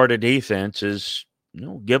 this Florida defense is,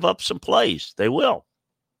 give up some plays. They will.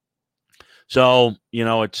 So,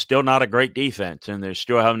 it's still not a great defense, and they're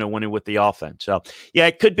still having to win it with the offense. So, yeah,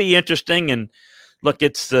 it could be interesting. And look,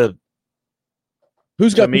 it's the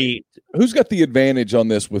Who's got the advantage on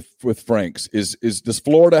this with Franks? Does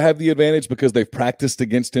Florida have the advantage because they've practiced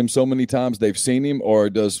against him so many times, they've seen him, or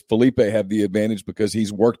does Felipe have the advantage because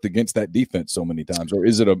he's worked against that defense so many times, or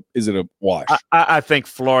is it a wash? I think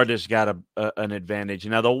Florida's got an advantage.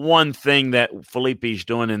 Now, the one thing that Felipe's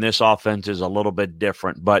doing in this offense is a little bit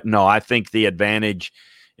different, but no, I think the advantage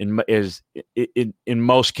is in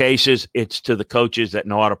most cases it's to the coaches that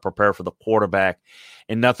know how to prepare for the quarterback.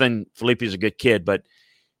 And nothing, Felipe's a good kid, but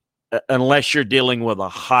unless you're dealing with a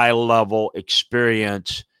high-level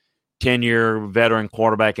experience, 10-year veteran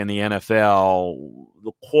quarterback in the NFL,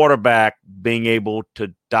 the quarterback being able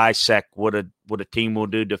to dissect what a team will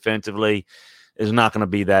do defensively is not going to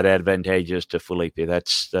be that advantageous to Felipe.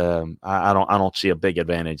 That's I don't see a big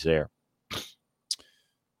advantage there.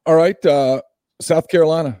 All right, South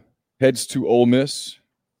Carolina heads to Ole Miss.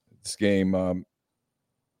 This game.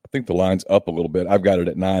 I think the line's up a little bit. I've got it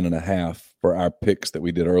at 9.5 for our picks that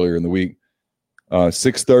we did earlier in the week.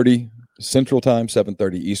 6:30 Central Time,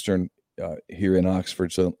 7:30 Eastern here in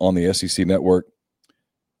Oxford, so on the SEC Network.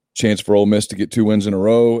 Chance for Ole Miss to get 2 wins in a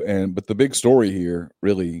row, but the big story here,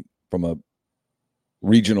 really, from a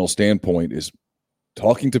regional standpoint, is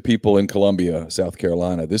talking to people in Columbia, South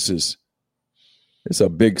Carolina. This is a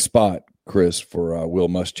big spot, Chris, for Will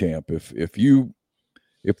Muschamp.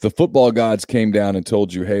 If the football gods came down and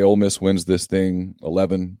told you, hey, Ole Miss wins this thing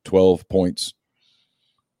 11, 12 points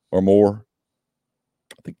or more,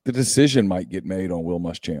 I think the decision might get made on Will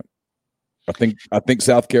Muschamp. I think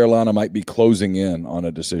South Carolina might be closing in on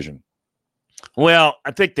a decision. Well,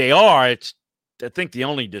 I think they are. I think the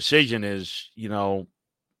only decision is,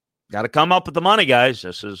 got to come up with the money, guys.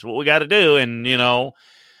 This is what we got to do. And,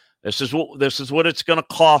 this is what it's going to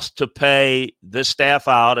cost to pay this staff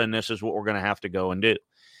out, and this is what we're going to have to go and do.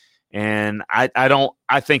 And I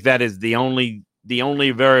think that is the only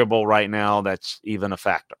variable right now that's even a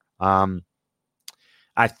factor.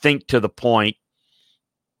 I think to the point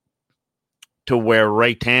to where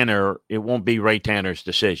Ray Tanner, it won't be Ray Tanner's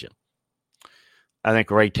decision. I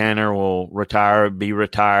think Ray Tanner will be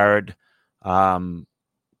retired, whatever.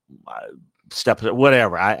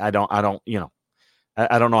 I don't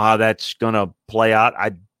know how that's going to play out.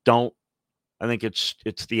 I think it's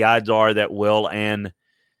the odds are that Will and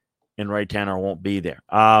Ray Tanner won't be there.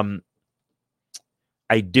 I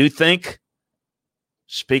do think,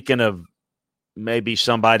 speaking of maybe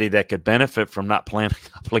somebody that could benefit from not playing a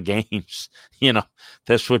couple of games,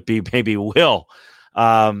 this would be maybe Will.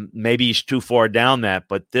 Maybe he's too far down that,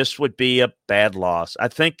 but this would be a bad loss. I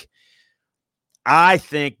think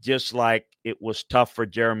just like it was tough for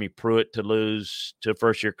Jeremy Pruitt to lose to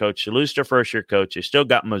first-year coach. They still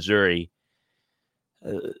got Missouri.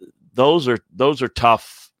 Those are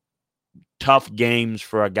tough games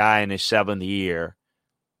for a guy in his 7th year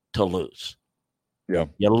to lose. Yeah,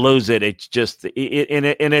 you lose it. It's just and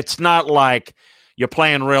it's not like you're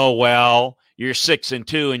playing real well. You're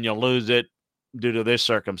 6-2 and you lose it due to this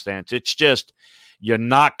circumstance. It's just you're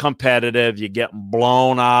not competitive. You get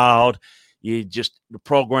blown out. The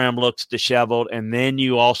program looks disheveled, and then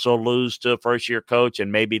you also lose to a first-year coach and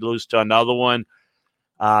maybe lose to another one.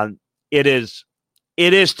 It is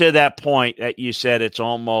to that point that you said it's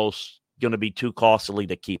almost going to be too costly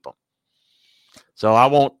to keep them. So I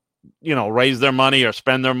won't, raise their money or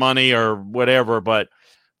spend their money or whatever, but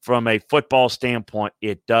from a football standpoint,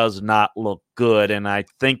 it does not look good. And I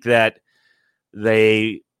think that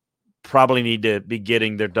they probably need to be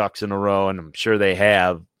getting their ducks in a row, and I'm sure they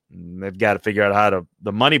have. They've got to figure out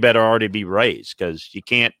the money better already be raised, because you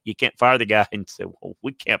can't fire the guy and say, well,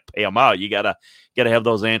 we can't pay him out. You gotta have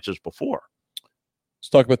those answers before. Let's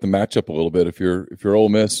talk about the matchup a little bit. If you're Ole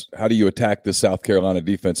Miss, how do you attack this South Carolina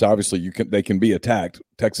defense? Obviously, they can be attacked.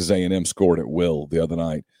 Texas A&M scored at will the other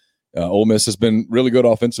night. Ole Miss has been really good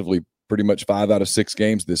offensively, pretty much 5 out of 6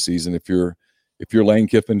 games this season. If you're Lane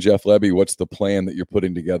Kiffin, Jeff Lebby, what's the plan that you're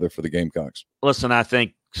putting together for the Gamecocks? Listen, I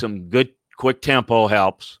think some good quick tempo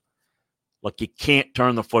helps. Look, you can't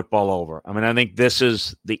turn the football over. I mean, I think this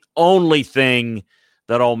is the only thing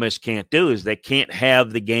that Ole Miss can't do, is they can't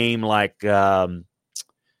have the game like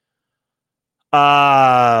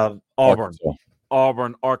Auburn,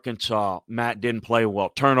 Arkansas. Matt didn't play well.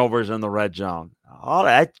 Turnovers in the red zone. All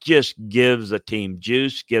that just gives a team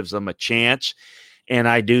juice, gives them a chance. And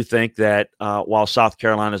I do think that while South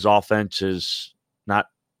Carolina's offense is not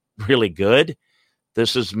really good,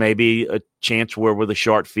 this is maybe a chance where with a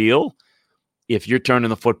short field, if you're turning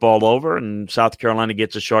the football over and South Carolina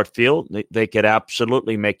gets a short field, they could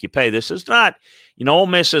absolutely make you pay. This is not, Ole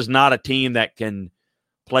Miss is not a team that can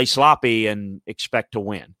play sloppy and expect to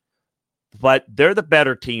win. But they're the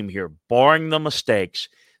better team here. Barring the mistakes,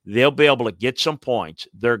 they'll be able to get some points.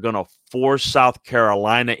 They're going to force South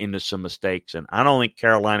Carolina into some mistakes, and I don't think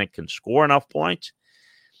Carolina can score enough points.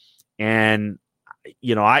 And,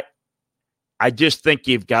 I just think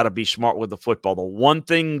you've got to be smart with the football. The one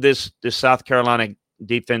thing this South Carolina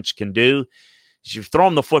defense can do is you throw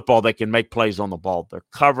them the football, they can make plays on the ball. Their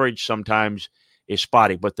coverage sometimes is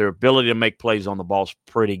spotty, but their ability to make plays on the ball is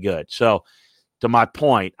pretty good. So, to my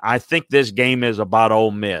point, I think this game is about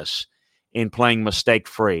Ole Miss in playing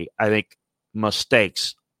mistake-free. I think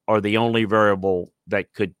mistakes are the only variable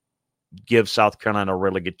that could give South Carolina a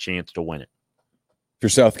really good chance to win it. For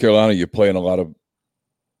South Carolina, you're playing a lot of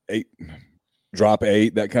 8, drop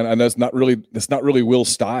 8, that kind of, and that's not really Will's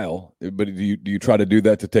style. But do you try to do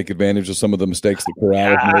that to take advantage of some of the mistakes that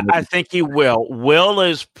Corral? I think he will. Will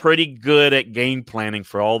is pretty good at game planning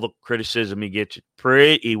for all the criticism he gets.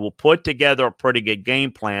 He will put together a pretty good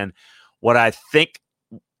game plan. What I think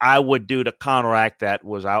I would do to counteract that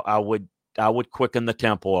was I would quicken the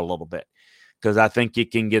tempo a little bit, because I think you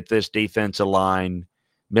can get this defensive line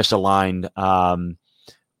misaligned.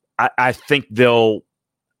 I think they'll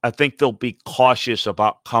be cautious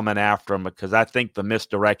about coming after him, because I think the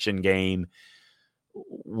misdirection game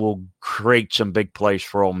will create some big plays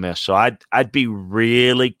for Ole Miss. So I'd be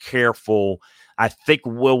really careful. I think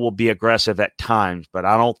Will be aggressive at times, but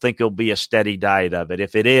I don't think it'll be a steady diet of it.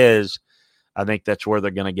 If it is, I think that's where they're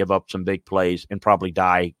going to give up some big plays and probably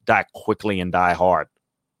die quickly and die hard.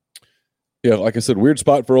 Yeah, like I said, weird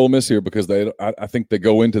spot for Ole Miss here, because I think they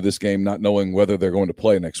go into this game not knowing whether they're going to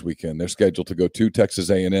play next weekend. They're scheduled to go to Texas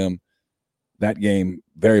A&M. That game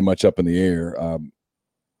very much up in the air.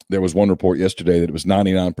 There was one report yesterday that it was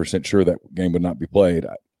 99% sure that game would not be played.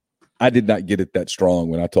 I did not get it that strong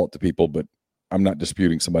when I talked to people, but I'm not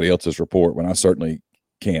disputing somebody else's report when I certainly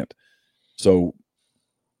can't. So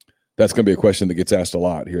That's going to be a question that gets asked a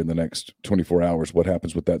lot here in the next 24 hours. What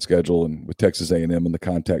happens with that schedule and with Texas A&M and the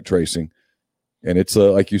contact tracing? And it's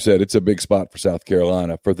like you said, it's a big spot for South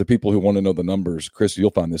Carolina. For the people who want to know the numbers, Chris, you'll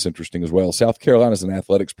find this interesting as well. South Carolina is an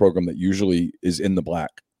athletics program that usually is in the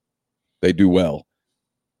black. They do well.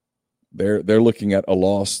 They're looking at a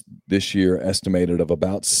loss this year estimated of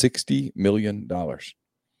about $60 million.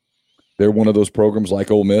 They're one of those programs like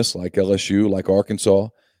Ole Miss, like LSU, like Arkansas,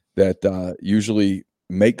 that usually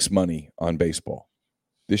makes money on baseball.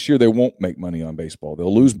 This year they won't make money on baseball.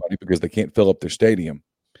 They'll lose money because they can't fill up their stadium.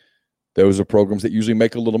 Those are programs that usually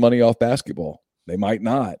make a little money off basketball. They might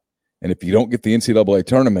not. And if you don't get the NCAA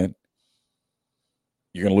tournament,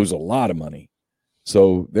 you're going to lose a lot of money.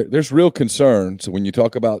 So there's real concern. So when you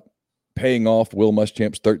talk about paying off Will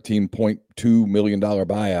Muschamp's $13.2 million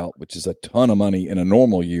buyout, which is a ton of money in a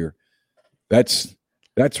normal year, that's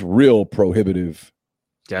real prohibitive.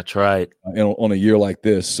 That's right. On a year like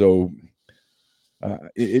this. So no,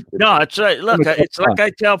 it's right. Look, it's like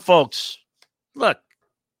I tell folks, look,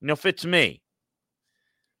 if it's me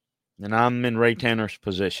and I'm in Ray Tanner's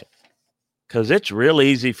position, because it's real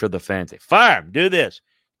easy for the fans. Fire him, do this.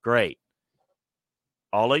 Great.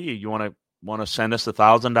 All of you want to send us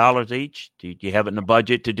 $1,000 each? Do you have it in the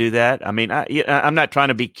budget to do that? I mean, I'm not trying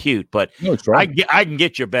to be cute, but no, it's right. I can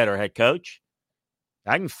get you a better head coach.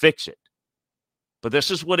 I can fix it. But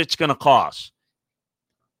this is what it's going to cost.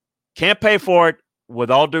 Can't pay for it.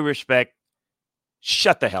 With all due respect,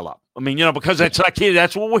 shut the hell up. I mean, because it's like,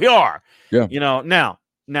 that's what we are. Yeah.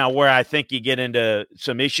 Now where I think you get into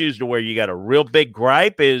some issues to where you got a real big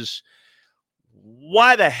gripe is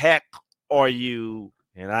why the heck are you,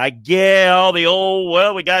 and I get all the old,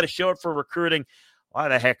 well, we got to show it for recruiting. Why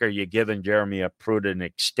the heck are you giving Jeremy Pruitt an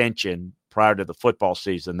extension prior to the football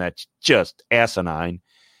season? That's just asinine.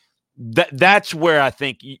 That's where I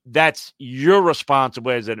think that's your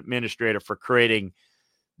responsibility as an administrator for creating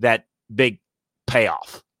that big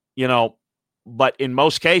payoff, but in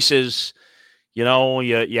most cases, you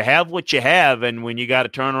have what you have. And when you got to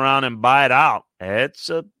turn around and buy it out,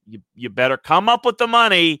 you better come up with the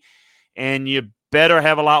money and you better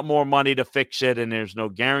have a lot more money to fix it. And there's no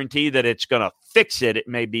guarantee that it's going to fix it. It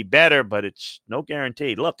may be better, but it's no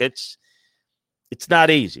guarantee. Look, it's not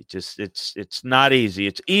easy. It's not easy.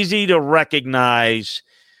 It's easy to recognize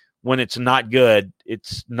when it's not good.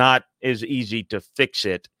 It's not as easy to fix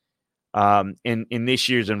it. In this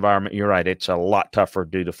year's environment, you're right. It's a lot tougher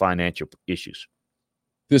due to financial issues.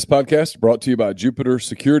 This podcast is brought to you by Jupiter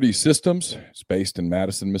Security Systems. It's based in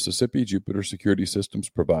Madison, Mississippi. Jupiter Security Systems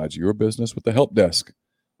provides your business with a help desk,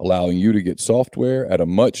 allowing you to get software at a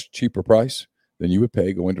much cheaper price than you would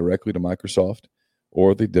pay going directly to Microsoft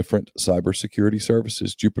or the different cybersecurity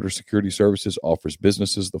services. Jupiter Security Services offers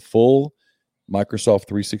businesses the full Microsoft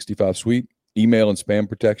 365 suite, email and spam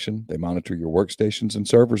protection. They monitor your workstations and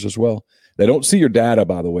servers as well. They don't see your data,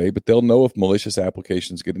 by the way, but they'll know if malicious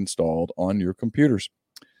applications get installed on your computers.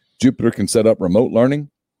 Jupiter can set up remote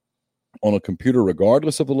learning on a computer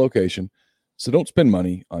regardless of the location, so don't spend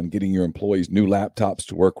money on getting your employees new laptops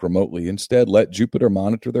to work remotely. Instead, let Jupiter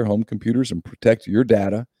monitor their home computers and protect your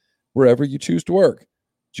data wherever you choose to work.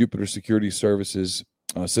 Jupiter Security Services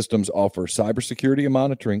systems offer cybersecurity and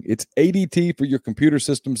monitoring. It's ADT for your computer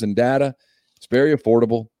systems and data. It's very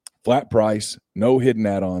affordable, flat price, no hidden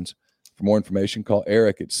add-ons. For more information, call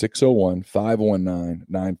Eric at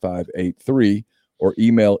 601-519-9583 or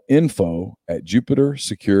email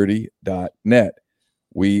info@jupitersecurity.net.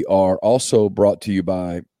 We are also brought to you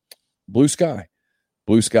by Blue Sky.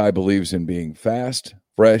 Blue Sky believes in being fast,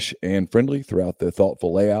 fresh, and friendly throughout the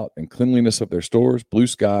thoughtful layout and cleanliness of their stores. Blue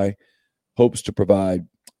Sky hopes to provide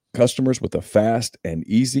customers with a fast and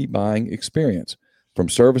easy buying experience. From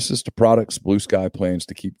services to products, Blue Sky plans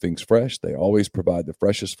to keep things fresh. They always provide the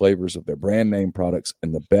freshest flavors of their brand name products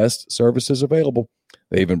and the best services available.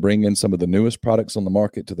 They even bring in some of the newest products on the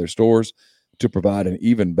market to their stores to provide an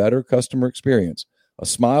even better customer experience. A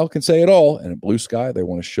smile can say it all, and at Blue Sky, they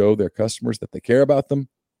want to show their customers that they care about them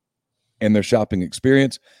and their shopping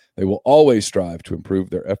experience. They will always strive to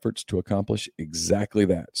improve their efforts to accomplish exactly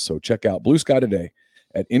that. So check out Blue Sky today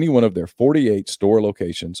at any one of their 48 store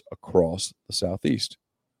locations across the Southeast.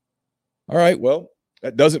 All right, well,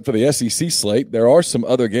 that does it for the SEC slate. There are some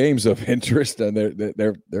other games of interest, and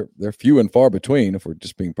they're few and far between, if we're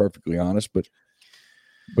just being perfectly honest. But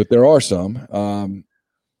there are some.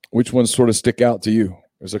 Which ones sort of stick out to you?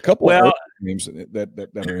 There's a couple of games that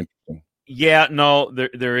are interesting. Yeah, no,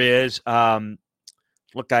 there is.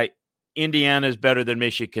 Look, Indiana is better than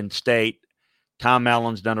Michigan State. Tom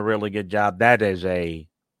Allen's done a really good job. That is a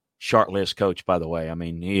short list coach, by the way. I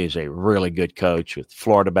mean, he is a really good coach with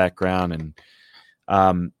Florida background. And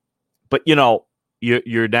But,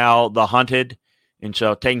 you're now the hunted. And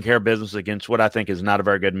so taking care of business against what I think is not a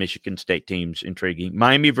very good Michigan State team's intriguing.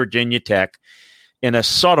 Miami, Virginia Tech, in a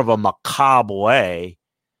sort of a macabre way,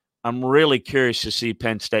 I'm really curious to see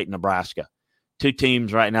Penn State, Nebraska. Two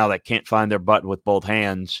teams right now that can't find their butt with both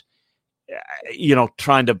hands,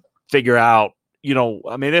 trying to figure out,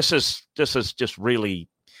 this is just really,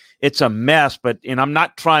 it's a mess, and I'm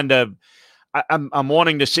not trying to, I'm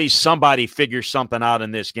wanting to see somebody figure something out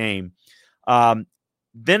in this game. Then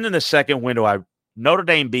in the second window, Notre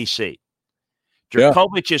Dame, BC.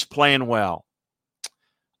 Djokovic is playing well.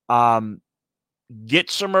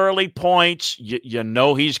 Get some early points.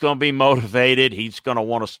 He's going to be motivated. He's going to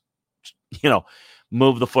want to,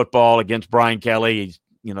 move the football against Brian Kelly.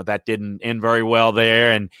 That didn't end very well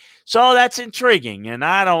there. And so that's intriguing. And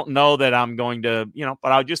I don't know that I'm going to,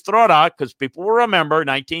 but I'll just throw it out because people will remember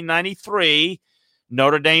 1993,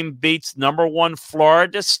 Notre Dame beats number 1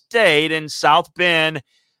 Florida State in South Bend.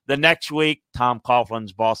 The next week, Tom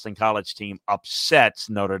Coughlin's Boston College team upsets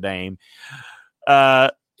Notre Dame.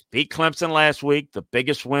 Beat Clemson last week, the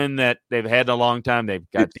biggest win that they've had in a long time. They've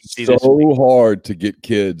got it's so hard to get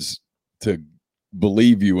kids to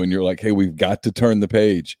believe you when you're like, hey, we've got to turn the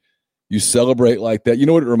page. You celebrate like that. You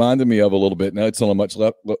know what it reminded me of a little bit? Now it's on a much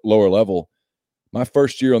lower level. My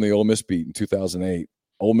first year on the Ole Miss beat in 2008,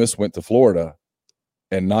 Ole Miss went to Florida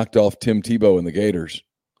and knocked off Tim Tebow and the Gators.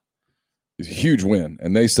 It's a huge win.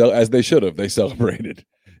 And as they should have, they celebrated.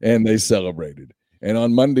 And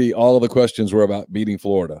on Monday, all of the questions were about beating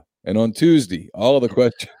Florida. And on Tuesday, all of the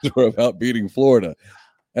questions were about beating Florida.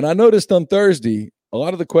 And I noticed on Thursday, a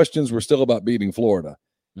lot of the questions were still about beating Florida.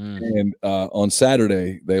 And on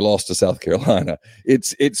Saturday, they lost to South Carolina.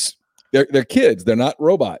 They're kids. They're not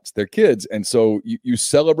robots. They're kids. And so you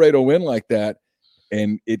celebrate a win like that,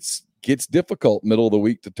 and it gets difficult middle of the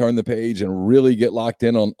week to turn the page and really get locked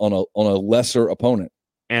in on a lesser opponent.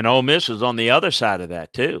 And Ole Miss is on the other side of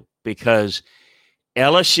that too, because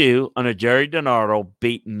LSU under Jerry DiNardo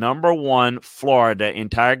beat number 1 Florida in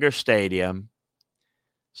Tiger Stadium.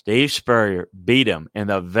 Steve Spurrier beat him in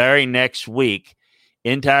the very next week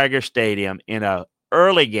in Tiger Stadium in an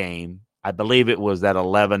early game. I believe it was that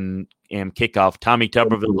 11 a.m. kickoff. Tommy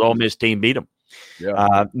Tuberville's Ole Miss team beat him.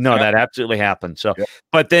 Yeah. That absolutely happened. So,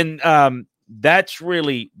 But then that's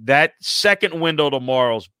really that second window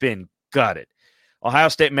tomorrow's been gutted. Ohio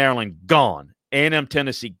State, Maryland, gone. A&M,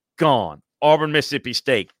 Tennessee, gone. Auburn, Mississippi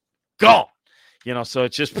State, gone. So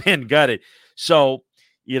it's just been gutted. So,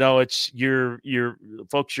 it's your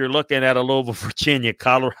folks, you're looking at a Louisville, Virginia,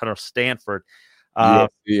 Colorado, Stanford,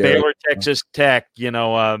 Baylor, Texas Tech,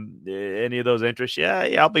 any of those interests. Yeah,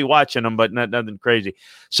 I'll be watching them, but nothing crazy.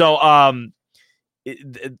 So,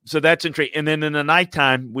 so that's intriguing. And then in the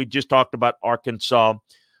nighttime, we just talked about Arkansas,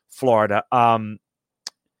 Florida.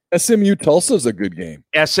 SMU Tulsa is a good game.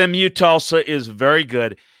 SMU Tulsa is very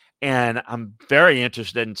good. And I'm very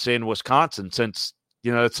interested in seeing Wisconsin since,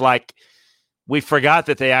 it's like we forgot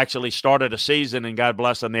that they actually started a season, and God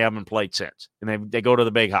bless them, they haven't played since. And they go to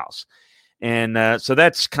the big house. And so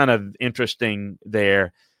that's kind of interesting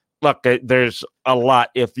there. Look, there's a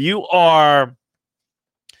lot. If you are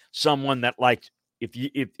someone that likes,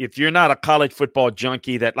 if you're not a college football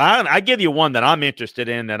junkie, that I give you one that I'm interested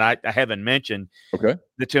in that I haven't mentioned. Okay.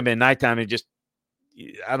 That's going to be nighttime.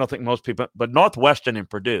 I don't think most people, but Northwestern and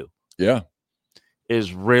Purdue. Yeah.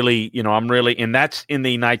 Is really, and that's in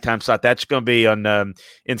the nighttime slot. That's going to be on in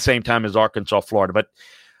the same time as Arkansas, Florida. But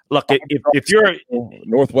look, if you're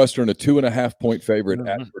Northwestern, a 2.5-point favorite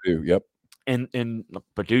at Purdue. Yep. And look,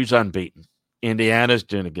 Purdue's unbeaten. Indiana's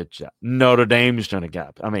doing a good job. Notre Dame's doing a good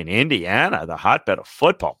job. I mean, Indiana, the hotbed of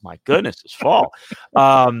football. My goodness, it's fall.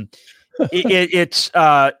 It's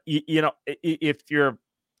if you're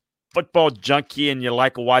football junkie and you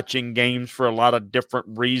like watching games for a lot of different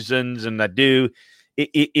reasons, and I do,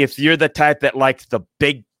 if you're the type that likes the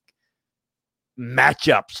big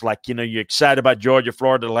matchups, like, you're excited about Georgia,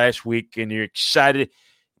 Florida last week, and you're excited,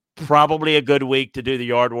 probably a good week to do the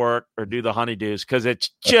yard work or do the honeydews, because it's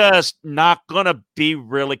just not going to be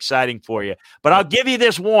real exciting for you. But I'll give you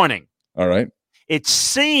this warning. All right. It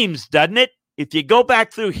seems, doesn't it, if you go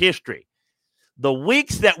back through history, the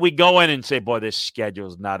weeks that we go in and say, boy, this schedule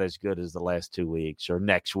is not as good as the last 2 weeks or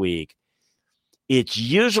next week, it's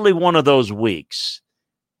usually one of those weeks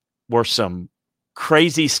where some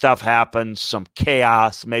crazy stuff happens, some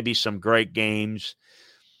chaos, maybe some great games.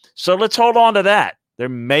 So let's hold on to that. There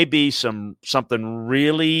may be something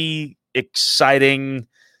really exciting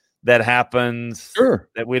that happens Sure.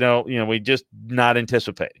 that we don't, we just not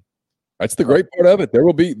anticipating. That's the great part of it.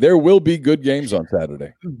 There will be good games on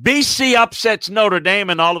Saturday. BC upsets Notre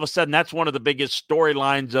Dame, and all of a sudden that's one of the biggest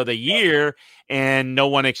storylines of the year, and no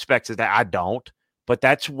one expects it. I don't, but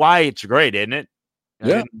that's why it's great, isn't it?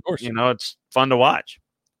 Yeah, of course. It's fun to watch.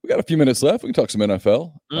 We got a few minutes left. We can talk some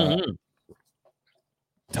NFL. Mm-hmm.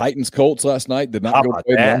 Titans Colts last night did not go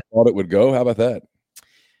the way I thought it would go. How about that?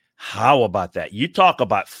 How about that? You talk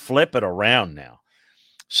about flip it around now.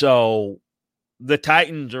 So the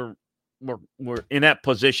Titans were in that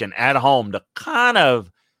position at home to kind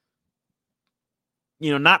of,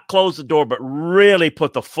 not close the door, but really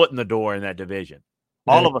put the foot in the door in that division.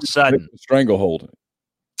 All of a sudden, stranglehold.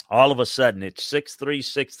 All of a sudden, it's 6-3,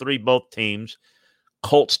 6-3, both teams.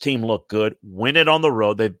 Colts team looked good. Win it on the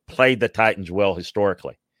road. They've played the Titans well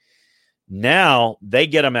historically. Now they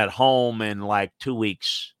get them at home in like 2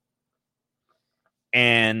 weeks.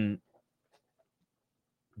 And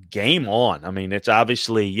game on. I mean, it's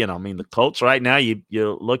obviously, the Colts right now, you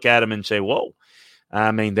look at them and say, whoa.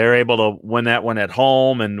 I mean, they're able to win that one at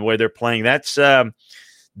home and where they're playing.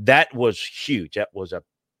 That was huge. That was a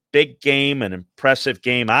big game, an impressive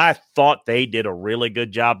game. I thought they did a really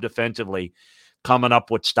good job defensively coming up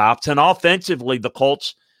with stops. And offensively, the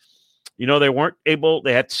Colts, they weren't able,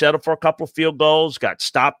 they had to settle for a couple of field goals, got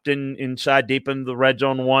stopped inside deep into the red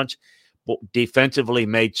zone once. Defensively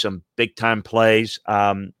made some big-time plays.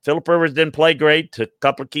 Phillip Rivers didn't play great, took a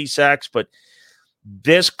couple of key sacks, but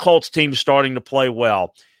this Colts team is starting to play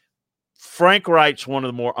well. Frank Wright's one of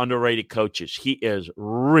the more underrated coaches. He is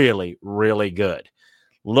really, really good.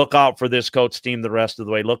 Look out for this Colts team the rest of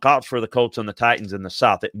the way. Look out for the Colts and the Titans in the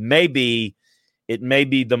South. It may be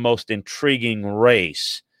the most intriguing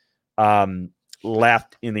race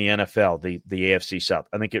left in the NFL, the AFC South.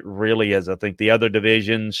 I think it really is. I think the other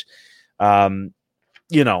divisions – have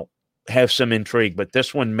some intrigue, but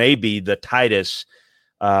this one may be the tightest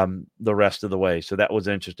the rest of the way. So that was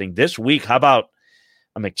interesting. This week, I'm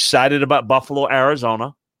excited about Buffalo,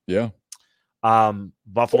 Arizona. Yeah.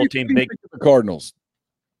 Buffalo team big. The Cardinals.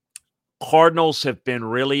 Cardinals have been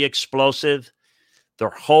really explosive.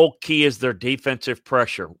 Their whole key is their defensive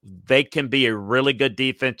pressure. They can be a really good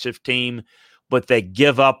defensive team, but they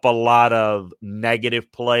give up a lot of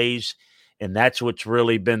negative plays. And that's what's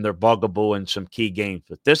really been their bugaboo in some key games.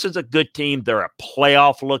 But this is a good team. They're a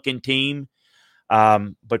playoff-looking team.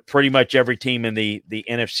 But pretty much every team in the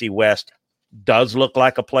NFC West does look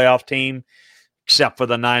like a playoff team, except for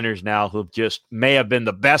the Niners now, who just may have been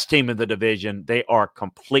the best team in the division. They are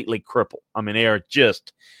completely crippled. I mean, they are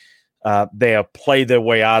just they have played their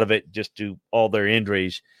way out of it just to all their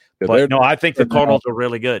injuries. Yeah, but, no, I think the Cardinals are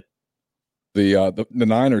really good. The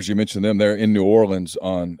Niners, you mentioned them, they're in New Orleans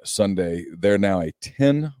on Sunday. They're now a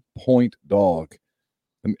 10-point dog.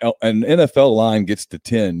 An NFL line gets to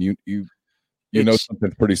 10. You know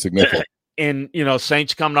something's pretty significant. And,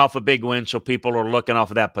 Saints coming off a big win, so people are looking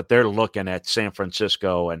off of that, but they're looking at San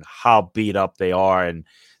Francisco and how beat up they are, and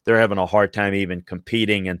they're having a hard time even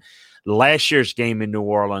competing. And last year's game in New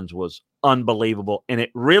Orleans was unbelievable, and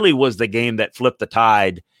it really was the game that flipped the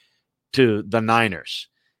tide to the Niners.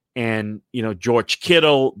 And, George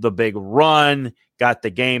Kittle, the big run, got the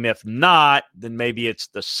game. If not, then maybe it's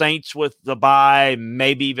the Saints with the bye,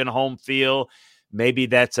 maybe even home field. Maybe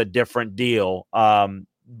that's a different deal.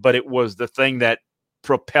 But it was the thing that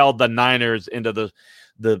propelled the Niners into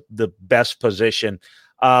the best position.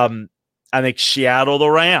 I think Seattle, the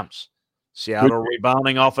Rams. Seattle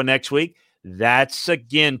rebounding off of next week. That's,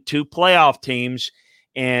 again, two playoff teams.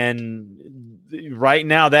 And right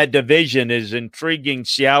now that division is intriguing.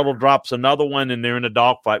 Seattle drops another one, and they're in a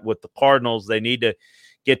dogfight with the Cardinals. They need to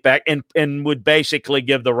get back and would basically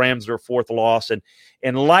give the Rams their fourth loss. And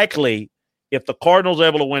likely, if the Cardinals are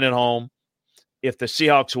able to win at home, if the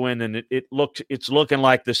Seahawks win, and it's looking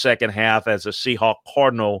like the second half as a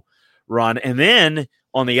Seahawks-Cardinal run. And then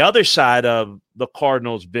on the other side of the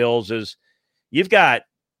Cardinals-Bills is you've got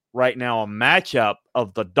right now a matchup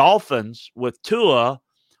of the Dolphins with Tua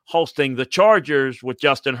hosting the Chargers with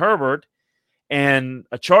Justin Herbert, and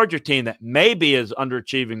a Charger team that maybe is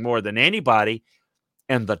underachieving more than anybody,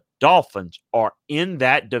 and the Dolphins are in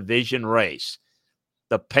that division race.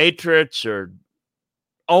 The Patriots are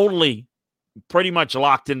only pretty much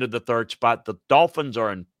locked into the third spot. The Dolphins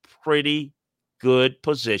are in pretty good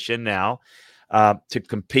position now to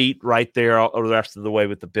compete right there the rest of the way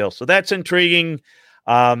with the Bills. So that's intriguing.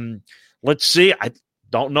 Let's see. I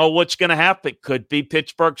don't know what's going to happen. It could be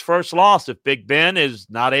Pittsburgh's first loss if Big Ben is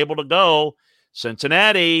not able to go.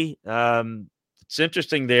 Cincinnati, it's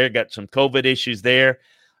interesting there. Got some COVID issues there.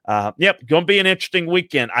 Going to be an interesting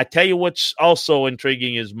weekend. I tell you what's also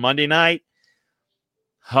intriguing is Monday night.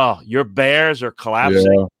 Your Bears are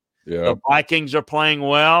collapsing. Yeah. The Vikings are playing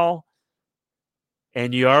well.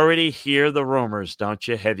 And you already hear the rumors, don't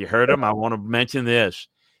you? Have you heard them? I want to mention this.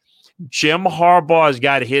 Jim Harbaugh has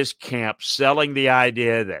got his camp selling the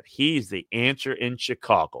idea that he's the answer in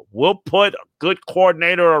Chicago. We'll put a good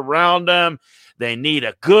coordinator around them. They need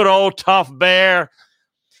a good old tough bear.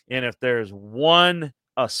 And if there's one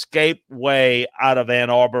escape way out of Ann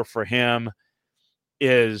Arbor for him,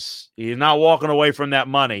 is he's not walking away from that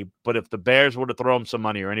money. But if the Bears were to throw him some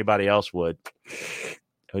money or anybody else would, it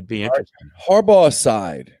would be interesting. Harbaugh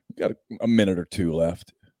aside, we got a minute or two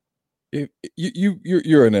left.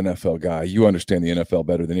 You're an NFL guy. You understand the NFL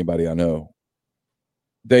better than anybody I know.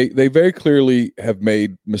 They very clearly have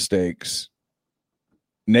made mistakes.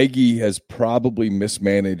 Nagy has probably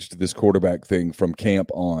mismanaged this quarterback thing from camp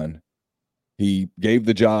on. He gave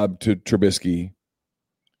the job to Trubisky,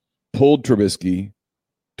 pulled Trubisky,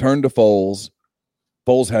 turned to Foles.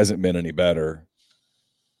 Foles hasn't been any better.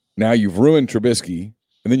 Now you've ruined Trubisky,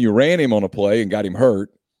 and then you ran him on a play and got him hurt.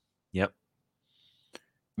 Yep.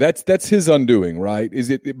 That's his undoing, right? Is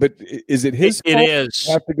it? But is it his fault? It is.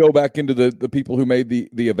 You have to go back into the people who made the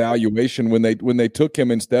evaluation when they took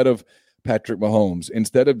him instead of Patrick Mahomes,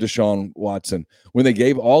 instead of Deshaun Watson, when they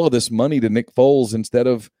gave all of this money to Nick Foles instead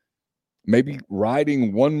of maybe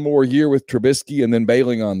riding one more year with Trubisky and then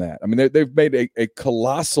bailing on that. I mean, they've made a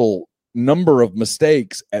colossal number of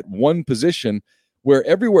mistakes at one position where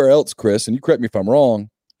everywhere else, Chris, and you correct me if I'm wrong,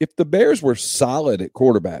 if the Bears were solid at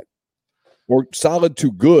quarterback or solid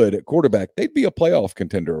to good at quarterback, they'd be a playoff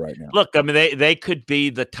contender right now. Look, I mean, they could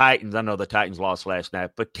be the Titans. I know the Titans lost last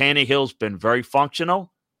night, but Tannehill's been very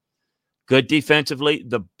functional, good defensively.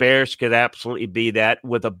 The Bears could absolutely be that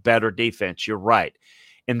with a better defense. You're right.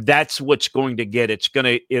 And that's what's going to get. It's going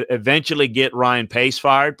to eventually get Ryan Pace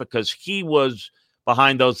fired because he was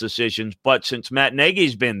behind those decisions. But since Matt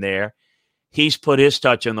Nagy's been there, he's put his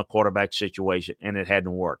touch in the quarterback situation, and it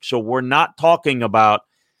hadn't worked. So we're not talking about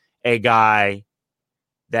a guy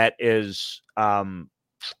that is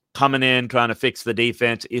coming in trying to fix the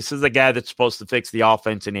defense. This is a guy that's supposed to fix the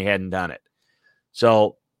offense, and he hadn't done it.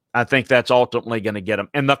 So I think that's ultimately going to get him.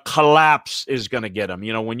 And the collapse is going to get him.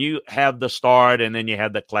 You know, when you have the start and then you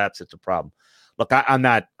have the collapse, it's a problem. Look, I'm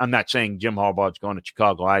not saying Jim Harbaugh is going to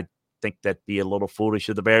Chicago. I think that'd be a little foolish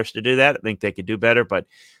of the Bears to do that. I think they could do better, but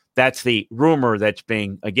that's the rumor that's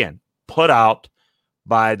being, again, put out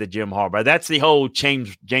by the Jim Harbaugh. That's the whole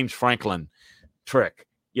James Franklin trick,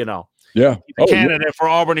 you know. Yeah. He's a candidate for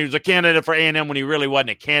Auburn. He was a candidate for A&M when he really wasn't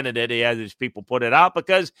a candidate. He had his people put it out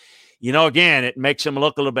because, you know, again, it makes him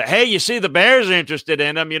look a little bit, hey, you see the Bears are interested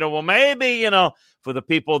in him. You know, well, maybe, you know, for the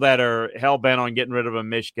people that are hell-bent on getting rid of him,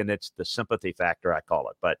 Michigan, it's the sympathy factor, I call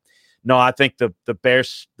it. But, no, I think the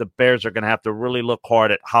Bears are going to have to really look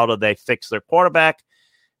hard at how do they fix their quarterback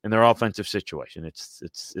and their offensive situation. It's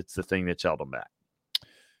the thing that's held them back.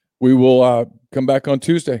 We will come back on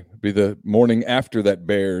Tuesday. It'll be the morning after that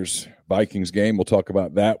Bears-Vikings game. We'll talk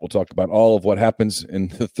about that. We'll talk about all of what happens in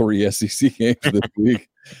the 3 SEC games this week.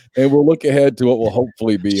 And we'll look ahead to what will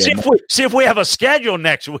hopefully be see if we have a schedule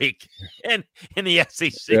next week in the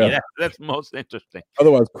SEC. Yeah. That's most interesting.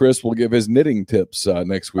 Otherwise, Chris will give his knitting tips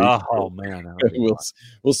next week. Oh man.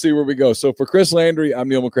 We'll see where we go. So for Chris Landry, I'm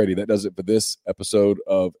Neil McCready. That does it for this episode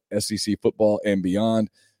of SEC Football and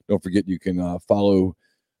Beyond. Don't forget you can follow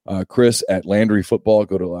Chris at Landry Football.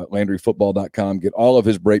 Go to LandryFootball.com. Get all of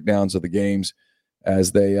his breakdowns of the games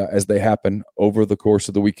as they happen over the course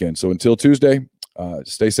of the weekend. So until Tuesday,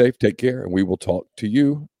 stay safe, take care, and we will talk to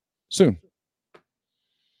you soon.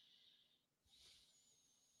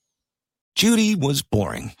 Judy was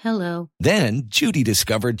boring. Hello. Then Judy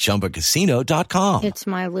discovered ChumbaCasino.com. It's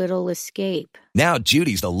my little escape. Now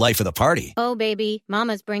Judy's the life of the party. Oh, baby,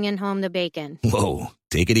 mama's bringing home the bacon. Whoa,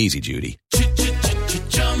 take it easy, Judy.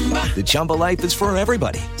 The Chumba life is for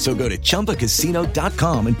everybody. So go to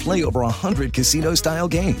ChumbaCasino.com and play over 100 casino-style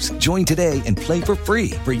games. Join today and play for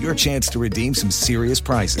free for your chance to redeem some serious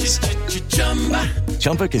prizes.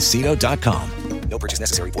 ChumbaCasino.com. No purchase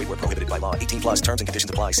necessary. Void where prohibited by law. 18+ terms and conditions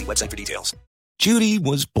apply. See website for details. Judy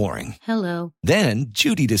was boring. Hello. Then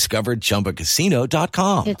Judy discovered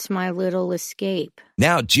ChumbaCasino.com. It's my little escape.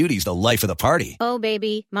 Now Judy's the life of the party. Oh,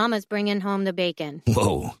 baby, mama's bringing home the bacon.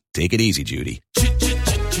 Whoa, take it easy, Judy.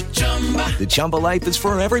 The Chumba life is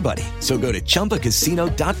for everybody. So go to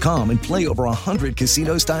ChumbaCasino.com and play over 100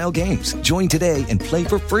 casino-style games. Join today and play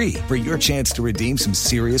for free for your chance to redeem some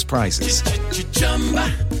serious prizes.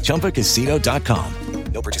 ChumbaCasino.com.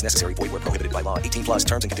 No purchase necessary. Void where prohibited by law. 18+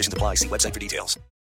 terms and conditions apply. See website for details.